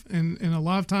 5, and a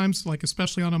lot of times, like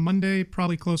especially on a Monday,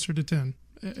 probably closer to 10.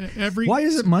 Why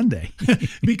is it Monday?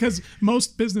 Because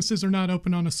most businesses are not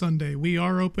open on a Sunday. We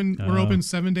are open. We're open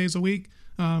 7 days a week,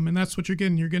 and that's what you're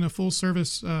getting. You're getting a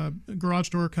full-service garage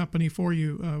door company for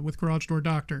you with Garage Door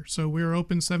Doctor. So we're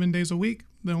open 7 days a week.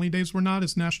 The only days we're not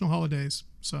is national holidays.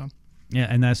 So. Yeah,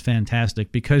 and that's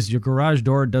fantastic because your garage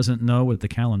door doesn't know what the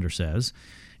calendar says.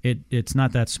 It's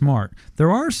not that smart. There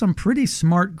are some pretty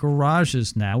smart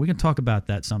garages now. We can talk about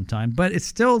that sometime, but it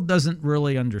still doesn't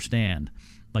really understand.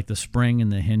 Like the spring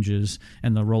and the hinges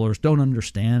and the rollers don't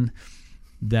understand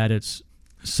that it's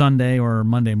Sunday or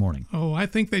Monday morning. Oh, I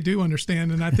think they do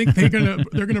understand, and I think they're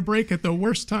gonna break at the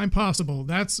worst time possible.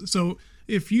 So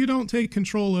if you don't take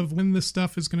control of when this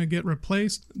stuff is gonna get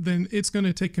replaced, then it's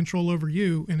gonna take control over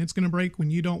you, and it's gonna break when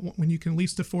you can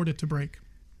least afford it to break.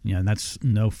 Yeah, and that's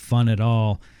no fun at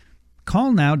all.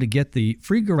 Call now to get the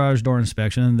free garage door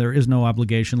inspection, and there is no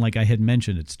obligation like I had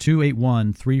mentioned. It's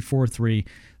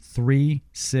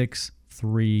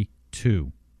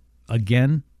 281-343-3632.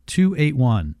 Again,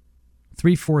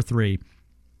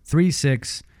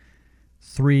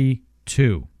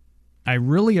 281-343-3632. I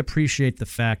really appreciate the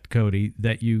fact, Cody,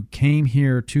 that you came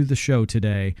here to the show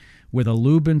today with a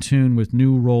lube and tune with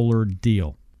new roller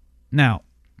deal. Now,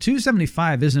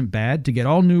 $275 isn't bad to get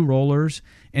all new rollers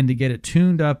and to get it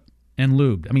tuned up and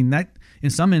lubed. I mean, that in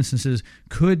some instances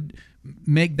could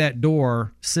make that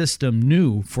door system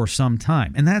new for some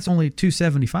time, and that's only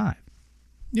 $275.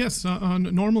 Yes,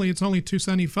 normally it's only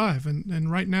 $275,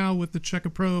 and right now with the Check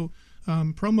Pro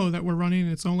promo that we're running,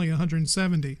 it's only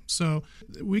 $170. So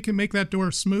we can make that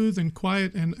door smooth and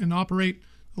quiet and operate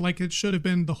like it should have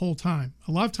been the whole time.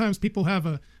 A lot of times people have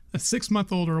a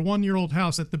 6-month-old or a 1-year-old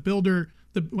house that the builder.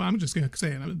 I'm just going to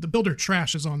say it. The builder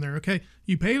trash is on there, okay?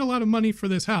 You paid a lot of money for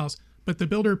this house, but the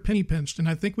builder penny pinched. And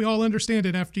I think we all understand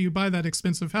it after you buy that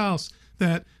expensive house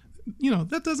that,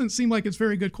 that doesn't seem like it's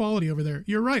very good quality over there.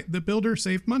 You're right. The builder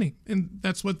saved money, and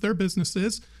that's what their business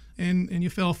is, and you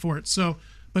fell for it. So,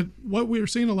 but what we're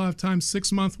seeing a lot of times,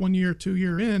 6 month, 1 year, 2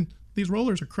 year in, these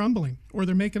rollers are crumbling or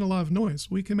they're making a lot of noise.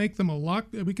 We can make them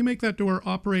we can make that door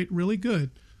operate really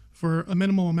good for a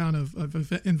minimal amount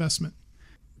of investment.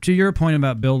 To your point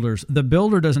about builders, the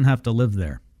builder doesn't have to live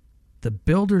there. The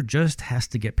builder just has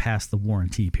to get past the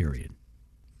warranty period.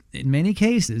 In many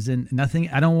cases, and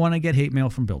I don't want to get hate mail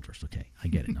from builders, okay? I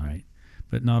get it, all right?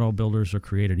 But not all builders are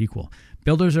created equal.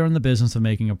 Builders are in the business of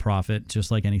making a profit just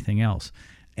like anything else.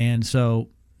 And so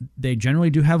they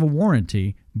generally do have a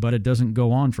warranty, but it doesn't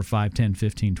go on for 5, 10,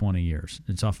 15, 20 years.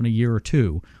 It's often a year or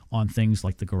two on things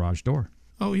like the garage door.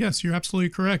 Oh, yes, you're absolutely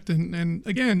correct. And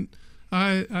again,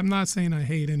 I'm not saying I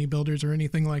hate any builders or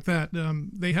anything like that.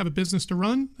 They have a business to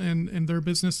run, and their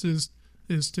business is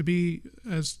to be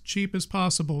as cheap as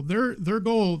possible. Their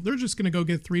goal, they're just going to go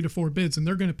get 3 to 4 bids, and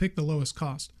they're going to pick the lowest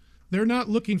cost. They're not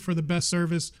looking for the best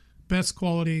service, best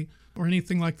quality, or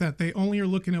anything like that. They only are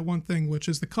looking at one thing, which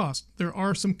is the cost. There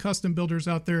are some custom builders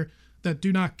out there that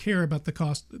do not care about the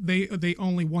cost. They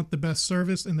only want the best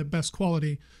service and the best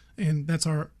quality. And that's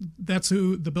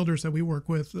who the builders that we work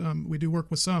with. We do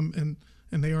work with some,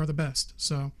 and they are the best.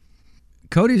 So,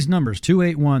 Cody's number is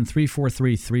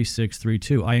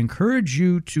 281-343-3632. I encourage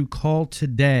you to call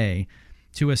today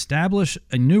to establish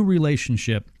a new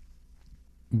relationship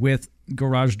with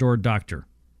Garage Door Doctor.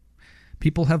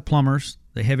 People have plumbers.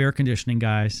 They have air conditioning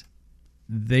guys.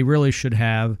 They really should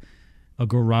have a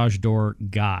garage door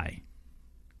guy.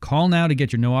 Call now to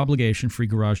get your no-obligation free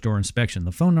garage door inspection.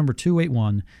 The phone number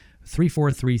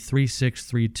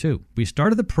 281-343-3632. We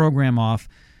started the program off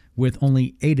with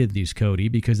only 8 of these, Cody,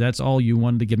 because that's all you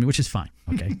wanted to give me, which is fine.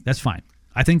 Okay, that's fine.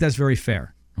 I think that's very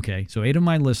fair. Okay, so 8 of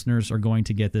my listeners are going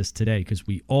to get this today because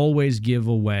we always give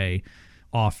away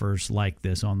offers like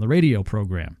this on the radio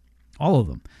program. All of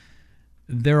them.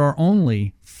 There are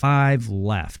only 5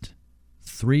 left.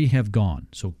 3 have gone.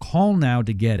 So call now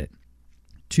to get it.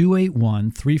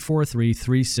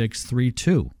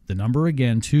 281-343-3632. The number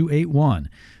again,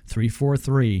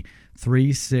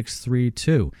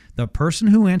 281-343-3632. The person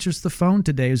who answers the phone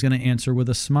today is going to answer with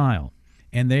a smile,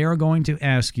 and they are going to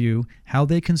ask you how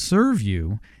they can serve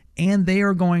you and they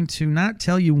are going to not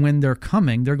tell you when they're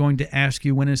coming. They're going to ask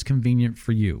you when it's convenient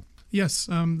for you. Yes,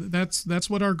 that's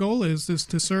what our goal is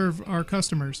to serve our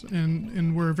customers,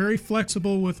 and we're very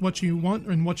flexible with what you want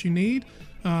and what you need.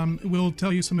 We'll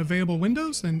tell you some available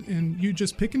windows, and you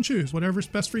just pick and choose whatever's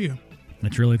best for you.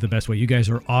 That's really the best way. You guys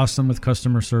are awesome with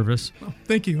customer service. Oh,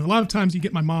 thank you. A lot of times you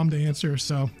get my mom to answer,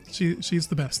 so she's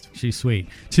the best. She's sweet.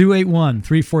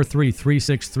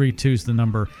 281-343-3632 is the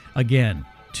number. Again,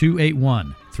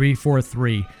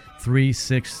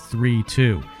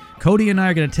 281-343-3632. Cody and I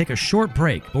are going to take a short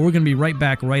break, but we're going to be right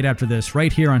back right after this,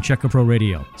 right here on Check A Pro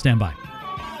Radio. Stand by.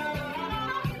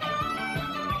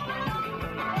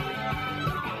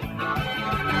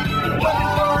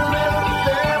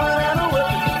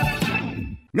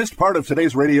 Missed part of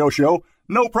today's radio show?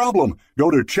 No problem.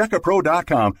 Go to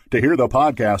checkapro.com to hear the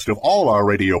podcast of all our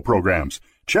radio programs.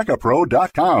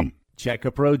 Checkapro.com.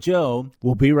 Check-A-Pro Joe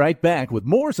will be right back with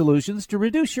more solutions to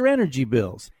reduce your energy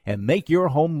bills and make your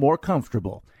home more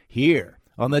comfortable here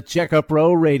on the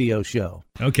Check-A-Pro Radio Show.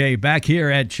 Okay, back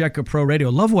here at Check-A-Pro Radio.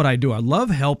 Love what I do. I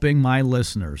love helping my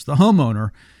listeners, the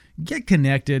homeowner, get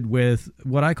connected with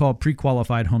what I call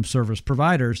pre-qualified home service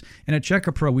providers. And at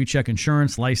Check-A-Pro, we check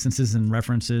insurance, licenses, and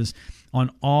references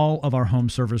on all of our home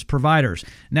service providers.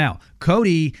 Now,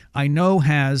 Cody, I know,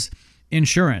 has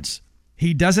insurance.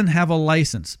 He doesn't have a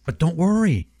license, but don't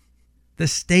worry. The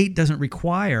state doesn't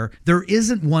require. There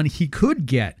isn't one he could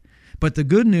get. But the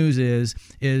good news is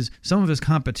some of his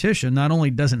competition not only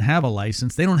doesn't have a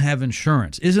license, they don't have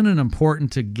insurance. Isn't it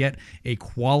important to get a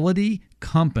quality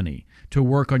company to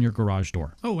work on your garage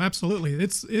door? Oh, absolutely.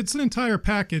 It's an entire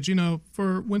package. You know,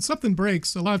 for when something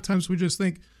breaks, a lot of times we just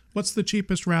think, what's the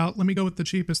cheapest route? Let me go with the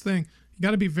cheapest thing. You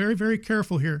got to be very, very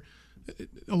careful here.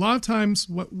 A lot of times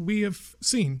what we have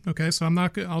seen, okay, so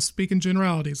I'll speak in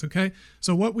generalities, okay?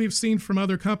 So what we've seen from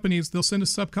other companies, they'll send a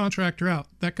subcontractor out.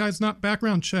 That guy's not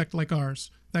background checked like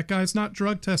ours. That guy's not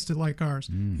drug tested like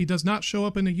ours. He does not show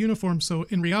up in a uniform, so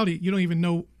in reality, you don't even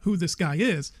know who this guy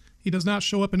is. He does not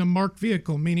show up in a marked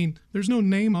vehicle, meaning there's no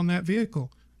name on that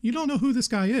vehicle. You don't know who this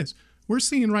guy is. We're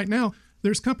seeing right now,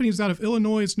 there's companies out of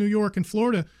Illinois, New York, and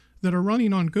Florida that are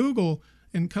running on Google,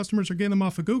 and customers are getting them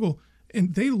off of Google.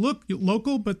 And they look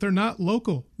local, but they're not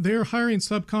local. They're hiring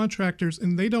subcontractors,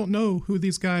 and they don't know who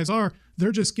these guys are.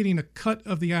 They're just getting a cut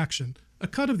of the action. A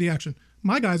cut of the action.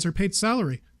 My guys are paid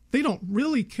salary. They don't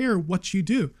really care what you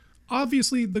do.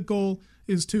 Obviously, the goal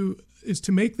is to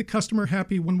make the customer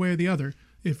happy one way or the other.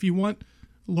 If you want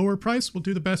lower price, we'll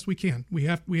do the best we can. We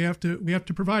have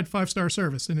to provide 5-star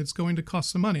service, and it's going to cost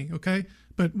some money, okay?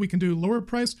 But we can do lower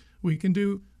price. We can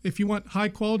do, if you want high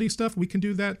quality stuff, we can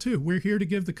do that too. We're here to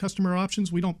give the customer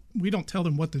options. We don't tell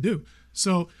them what to do.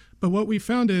 So, but what we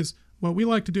found is what we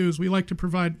like to do is we like to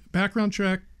provide background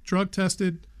check, drug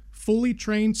tested, fully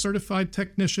trained, certified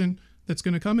technician that's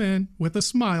going to come in with a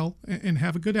smile and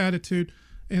have a good attitude.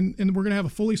 And we're going to have a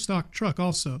fully stocked truck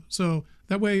also. So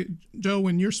that way, Joe,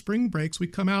 when your spring breaks, we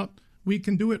come out, we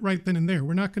can do it right then and there.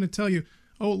 We're not going to tell you,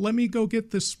 oh, let me go get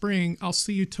this spring. I'll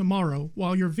see you tomorrow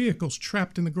while your vehicle's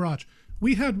trapped in the garage.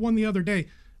 We had one the other day.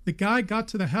 The guy got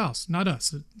to the house, not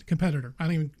us, a competitor.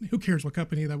 Who cares what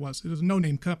company that was? It was a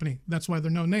no-name company. That's why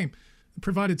they're no name. It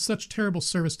provided such terrible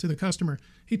service to the customer.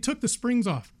 He took the springs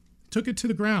off, took it to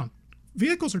the ground.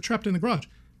 Vehicles are trapped in the garage.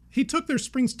 He took their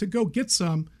springs to go get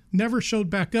some, never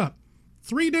showed back up.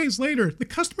 3 days later, the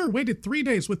customer waited 3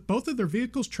 days with both of their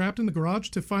vehicles trapped in the garage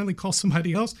to finally call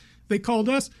somebody else. They called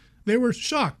us. They were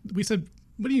shocked. We said,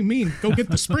 what do you mean? Go get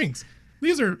the springs.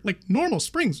 These are like normal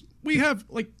springs. We have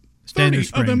like 30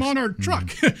 of them on our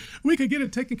truck. We could get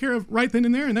it taken care of right then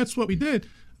and there, and that's what we did.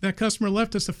 That customer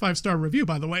left us a 5-star review,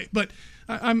 by the way. But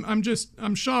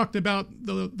I'm shocked about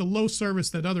the low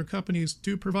service that other companies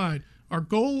do provide. Our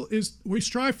goal is we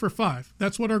strive for 5.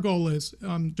 That's what our goal is,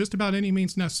 just about any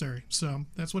means necessary. So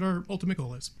that's what our ultimate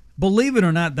goal is. Believe it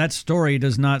or not, that story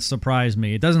does not surprise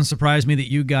me. It doesn't surprise me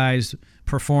that you guys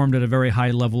performed at a very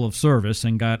high level of service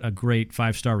and got a great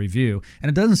 5-star review. And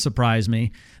it doesn't surprise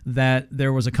me that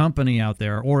there was a company out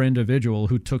there or individual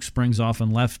who took springs off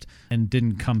and left and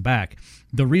didn't come back.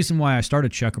 The reason why I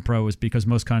started Check-A-Pro is because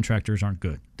most contractors aren't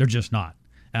good. They're just not.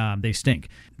 They stink.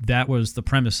 That was the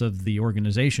premise of the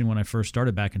organization when I first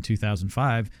started back in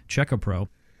 2005, Check-A-Pro.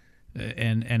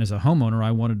 And as a homeowner,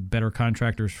 I wanted better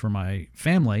contractors for my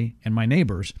family and my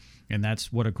neighbors, and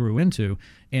that's what it grew into.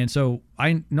 And so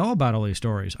I know about all these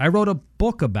stories. I wrote a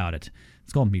book about it.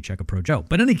 It's called Meet Check-A-Pro Joe.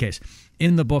 But in any case,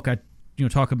 in the book, I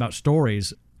talk about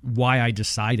stories, why I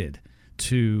decided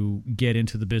to get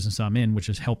into the business I'm in, which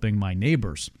is helping my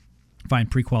neighbors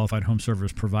find pre-qualified home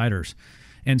service providers.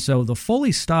 And so the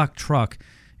fully stocked truck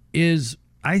is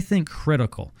I think,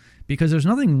 critical, because there's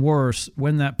nothing worse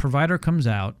when that provider comes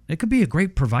out. It could be a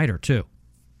great provider too.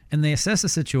 And they assess the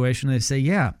situation. And they say,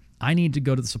 yeah, I need to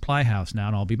go to the supply house now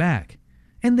and I'll be back.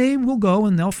 And they will go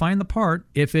and they'll find the part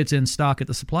if it's in stock at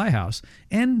the supply house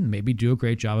and maybe do a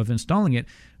great job of installing it.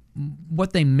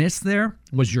 What they missed there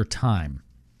was your time.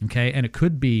 Okay, and it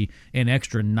could be an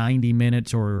extra 90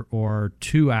 minutes or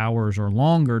 2 hours or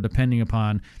longer, depending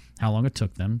upon how long it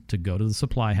took them to go to the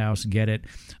supply house, get it,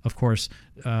 of course,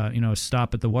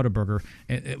 stop at the Whataburger,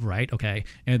 right? Okay,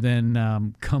 and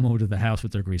then come over to the house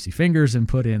with their greasy fingers and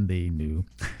put in the new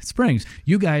springs.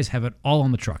 You guys have it all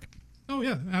on the truck. Oh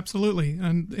yeah, absolutely,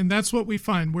 and that's what we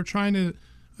find. We're trying to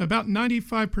about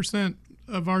 95%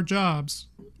 of our jobs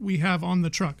we have on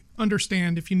the truck.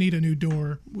 Understand if you need a new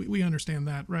door, we understand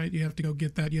that, right? You have to go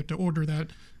get that. You have to order that.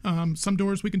 Some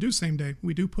doors we can do same day.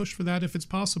 We do push for that if it's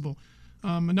possible.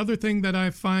 Another thing that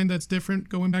I find that's different,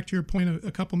 going back to your point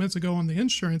a couple minutes ago on the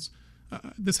insurance,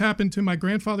 this happened to my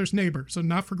grandfather's neighbor, so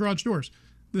not for garage doors.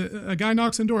 A guy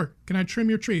knocks on the door, can I trim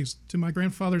your trees? To my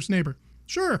grandfather's neighbor.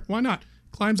 Sure, why not?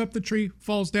 Climbs up the tree,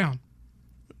 falls down.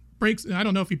 Breaks, I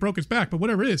don't know if he broke his back, but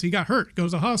whatever it is, he got hurt,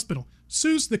 goes to hospital.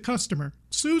 Sues the customer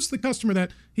that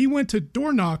he went to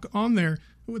door knock on there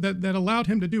that allowed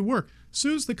him to do work.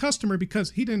 Sues the customer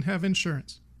because he didn't have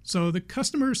insurance. So the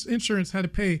customer's insurance had to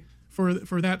pay for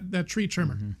that tree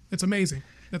trimmer. Mm-hmm. It's amazing.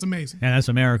 That's amazing. And that's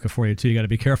America for you, too. You got to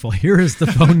be careful. Here is the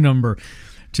phone number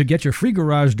to get your free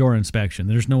garage door inspection.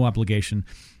 There's no obligation.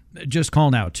 Just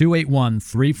call now,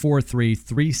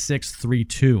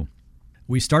 281-343-3632.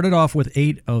 We started off with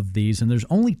 8 of these, and there's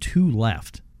only 2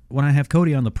 left. When I have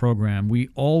Cody on the program, we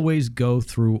always go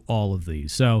through all of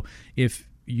these. So if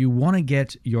you want to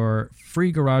get your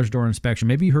free garage door inspection,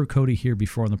 maybe you heard Cody here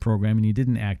before on the program and you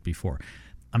didn't act before.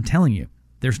 I'm telling you,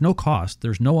 there's no cost.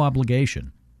 There's no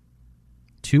obligation.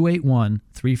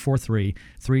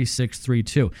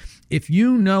 281-343-3632. If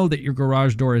you know that your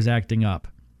garage door is acting up,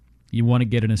 you want to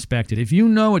get it inspected. If you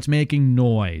know it's making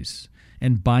noise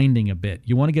and binding a bit,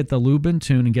 you want to get the lube and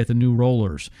tune and get the new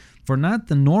rollers for not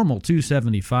the normal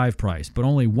 $275 price, but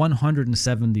only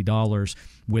 $170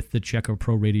 with the Checo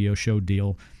Pro Radio Show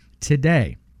deal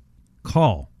today.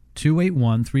 Call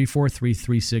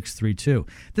 281-343-3632.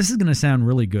 This is going to sound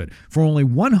really good. For only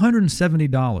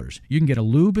 $170, you can get a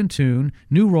lube and tune,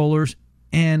 new rollers,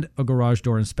 and a garage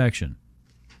door inspection.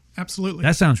 Absolutely.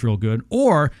 That sounds real good.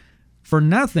 Or for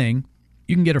nothing,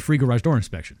 you can get a free garage door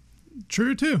inspection.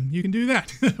 True too. You can do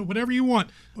that. Whatever you want.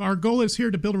 Our goal is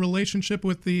here to build a relationship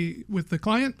with the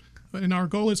client, and our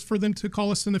goal is for them to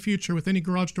call us in the future with any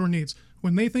garage door needs.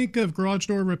 When they think of garage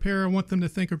door repair, I want them to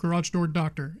think of Garage Door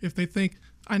Doctor. If they think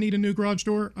I need a new garage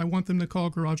door, I want them to call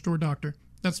Garage Door Doctor.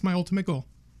 That's my ultimate goal.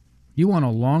 You want a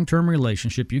long-term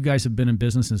relationship. You guys have been in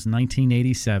business since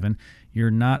 1987.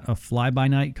 You're not a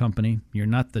fly-by-night company. You're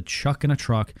not the Chuck in a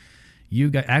truck.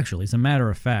 You guys, actually, as a matter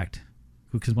of fact,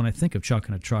 because when I think of Chuck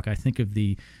in a truck, I think of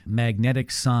the magnetic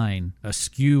sign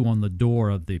askew on the door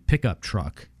of the pickup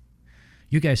truck.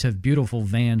 You guys have beautiful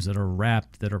vans that are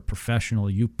wrapped, that are professional.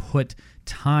 You put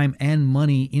time and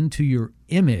money into your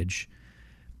image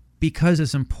because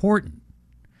it's important.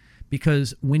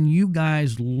 Because when you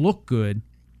guys look good,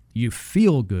 you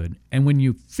feel good. And when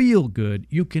you feel good,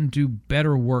 you can do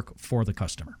better work for the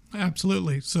customer.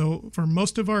 Absolutely. So for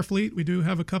most of our fleet, we do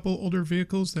have a couple older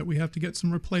vehicles that we have to get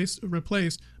some replaced.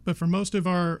 But for most of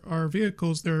our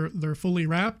vehicles, they're fully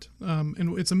wrapped.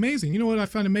 And it's amazing. You know what I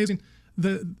find amazing?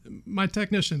 My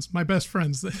technicians, my best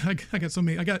friends. I got so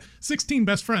many. I got 16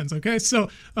 best friends. Okay, so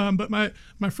but my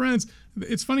friends,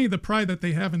 it's funny the pride that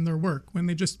they have in their work when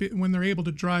they're able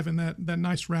to drive in that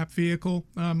nice wrap vehicle.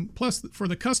 Plus, for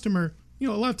the customer, a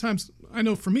lot of times I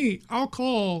know for me, I'll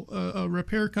call a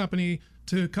repair company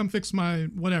to come fix my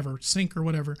whatever sink or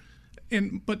whatever.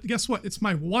 But guess what? It's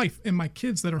my wife and my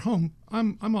kids that are home.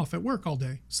 I'm off at work all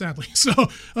day, sadly. So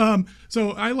I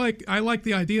like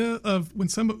the idea of when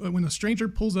a stranger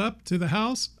pulls up to the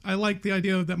house. I like the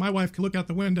idea that my wife can look out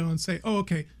the window and say, "Oh,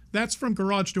 okay, that's from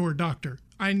Garage Door Doctor."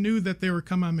 I knew that they were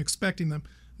coming. I'm expecting them,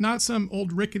 not some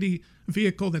old rickety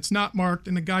vehicle that's not marked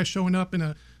and a guy showing up in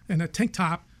a tank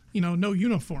top, no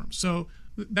uniform. So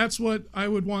that's what I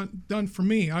would want done for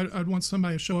me. I'd want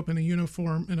somebody to show up in a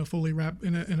uniform, in a fully wrapped,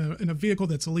 in a vehicle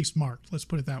that's at least marked. Let's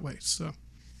put it that way. So,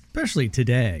 especially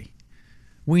today,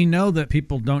 we know that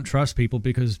people don't trust people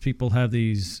because people have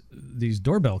these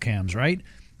doorbell cams, right?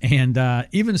 And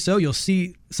even so, you'll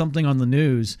see something on the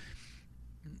news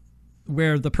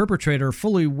where the perpetrator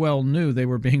fully well knew they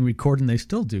were being recorded, and they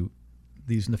still do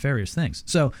these nefarious things.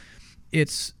 So,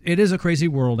 it is a crazy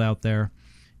world out there.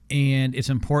 And it's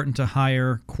important to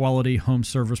hire quality home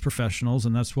service professionals,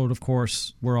 and that's what, of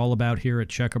course, we're all about here at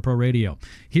Checka Pro Radio.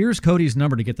 Here's Cody's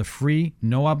number to get the free,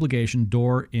 no-obligation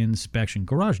door inspection,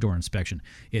 garage door inspection.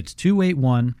 It's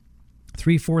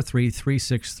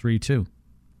 281-343-3632.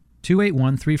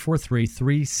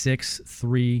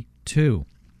 281-343-3632.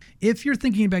 If you're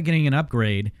thinking about getting an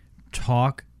upgrade,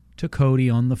 talk to Cody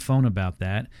on the phone about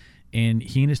that, and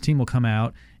he and his team will come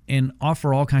out and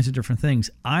offer all kinds of different things.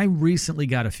 I recently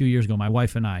got, a few years ago, my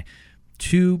wife and I,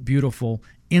 2 beautiful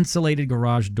insulated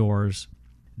garage doors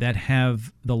that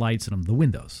have the lights in them, the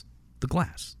windows, the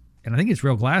glass. And I think it's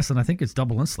real glass, and I think it's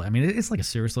double insulated. I mean, it's like a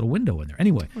serious little window in there.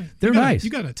 Anyway, they're nice. You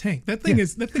got a tank. That thing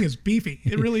is beefy.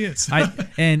 It really is.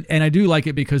 And I do like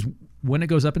it because when it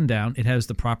goes up and down, it has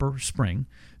the proper spring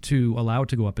to allow it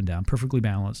to go up and down, perfectly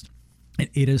balanced. And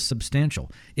it is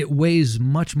substantial. It weighs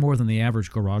much more than the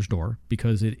average garage door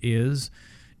because it is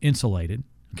insulated.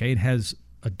 Okay, it has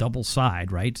a double side,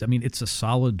 right? I mean, it's a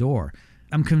solid door.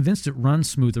 I'm convinced it runs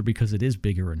smoother because it is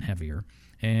bigger and heavier.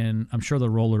 And I'm sure the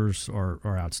rollers are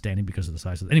outstanding because of the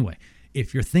size of it. Anyway,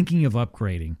 if you're thinking of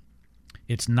upgrading,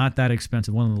 it's not that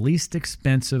expensive. One of the least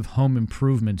expensive home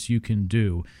improvements you can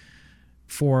do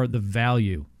for the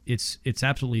value. It's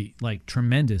absolutely like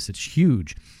tremendous. It's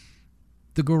huge.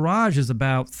 The garage is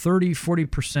about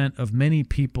 30-40% of many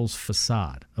people's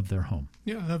facade of their home.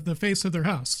 Yeah, of the face of their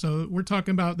house. So we're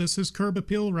talking about, this is curb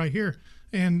appeal right here.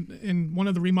 And in one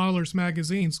of the remodelers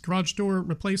magazines, garage door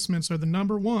replacements are the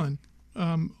number one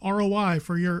ROI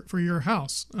for your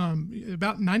house.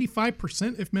 About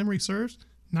 95%, if memory serves,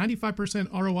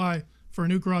 95% ROI for a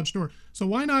new garage door. So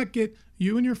why not get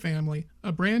you and your family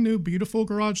a brand new, beautiful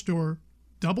garage door,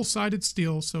 double-sided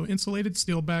steel, so insulated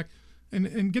steel back,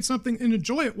 and get something and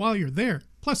enjoy it while you're there.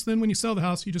 Plus, then when you sell the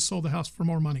house, you just sold the house for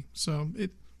more money. So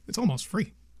it's almost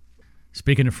free.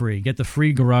 Speaking of free, get the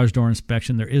free garage door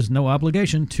inspection. There is no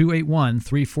obligation.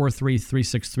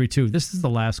 281-343-3632. This is the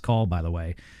last call, by the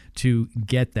way, to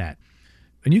get that.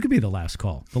 And you could be the last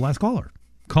call, the last caller.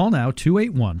 Call now,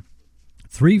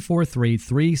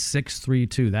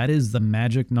 281-343-3632. That is the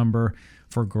magic number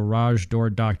for Garage Door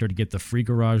Doctor to get the free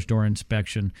garage door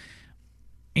inspection.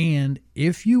 And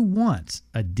if you want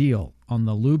a deal on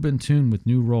the lube and tune with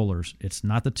new rollers, it's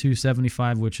not the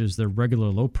 $275, which is their regular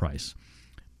low price,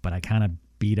 but I kind of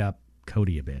beat up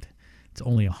Cody a bit. It's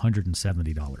only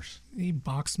 $170. He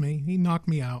boxed me. He knocked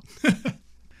me out. It's a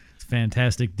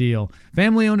fantastic deal.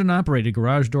 Family owned and operated,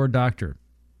 Garage Door Doctor.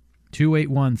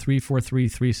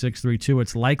 281-343-3632.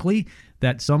 It's likely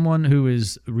that someone who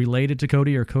is related to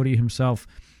Cody or Cody himself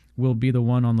will be the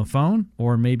one on the phone,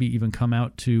 or maybe even come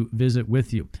out to visit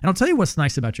with you. And I'll tell you what's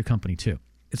nice about your company, too.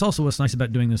 It's also what's nice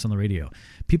about doing this on the radio.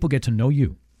 People get to know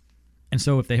you. And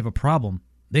so if they have a problem,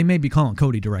 they may be calling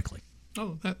Cody directly.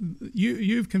 Oh,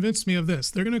 you've convinced me of this.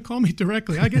 They're going to call me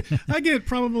directly. I get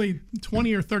probably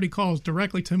 20 or 30 calls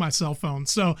directly to my cell phone.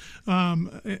 So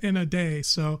in a day.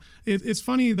 So it's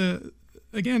funny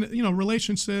again,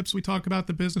 relationships. We talk about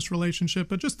the business relationship,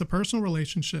 but just the personal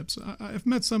relationships. I've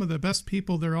met some of the best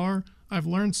people there are. I've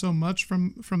learned so much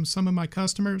from some of my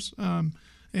customers,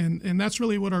 and that's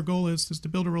really what our goal is to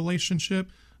build a relationship.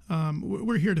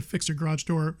 We're here to fix your garage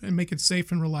door and make it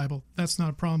safe and reliable. That's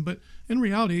not a problem. But in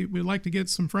reality, we'd like to get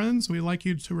some friends. We'd like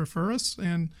you to refer us,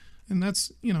 and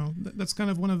that's that's kind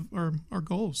of one of our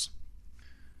goals.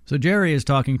 So Jerry is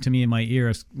talking to me in my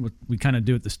ear. What we kind of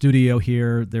do at the studio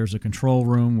here, there's a control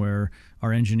room where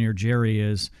our engineer Jerry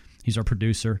is. He's our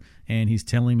producer, and he's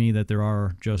telling me that there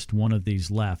are just one of these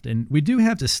left. And we do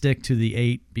have to stick to the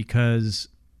 8 because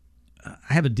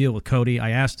I have a deal with Cody. I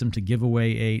asked him to give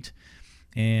away 8,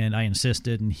 and I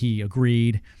insisted, and he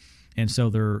agreed. And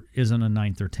so there isn't a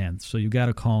 9th or 10th. So you got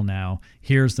to call now.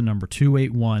 Here's the number,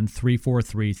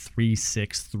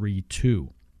 281-343-3632.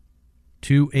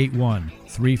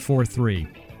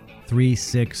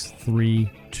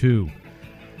 281-343-3632.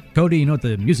 Cody, you know what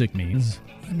the music means?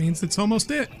 It means it's almost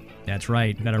it. That's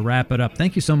right. Got to wrap it up.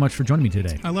 Thank you so much for joining me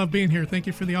today. I love being here. Thank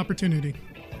you for the opportunity.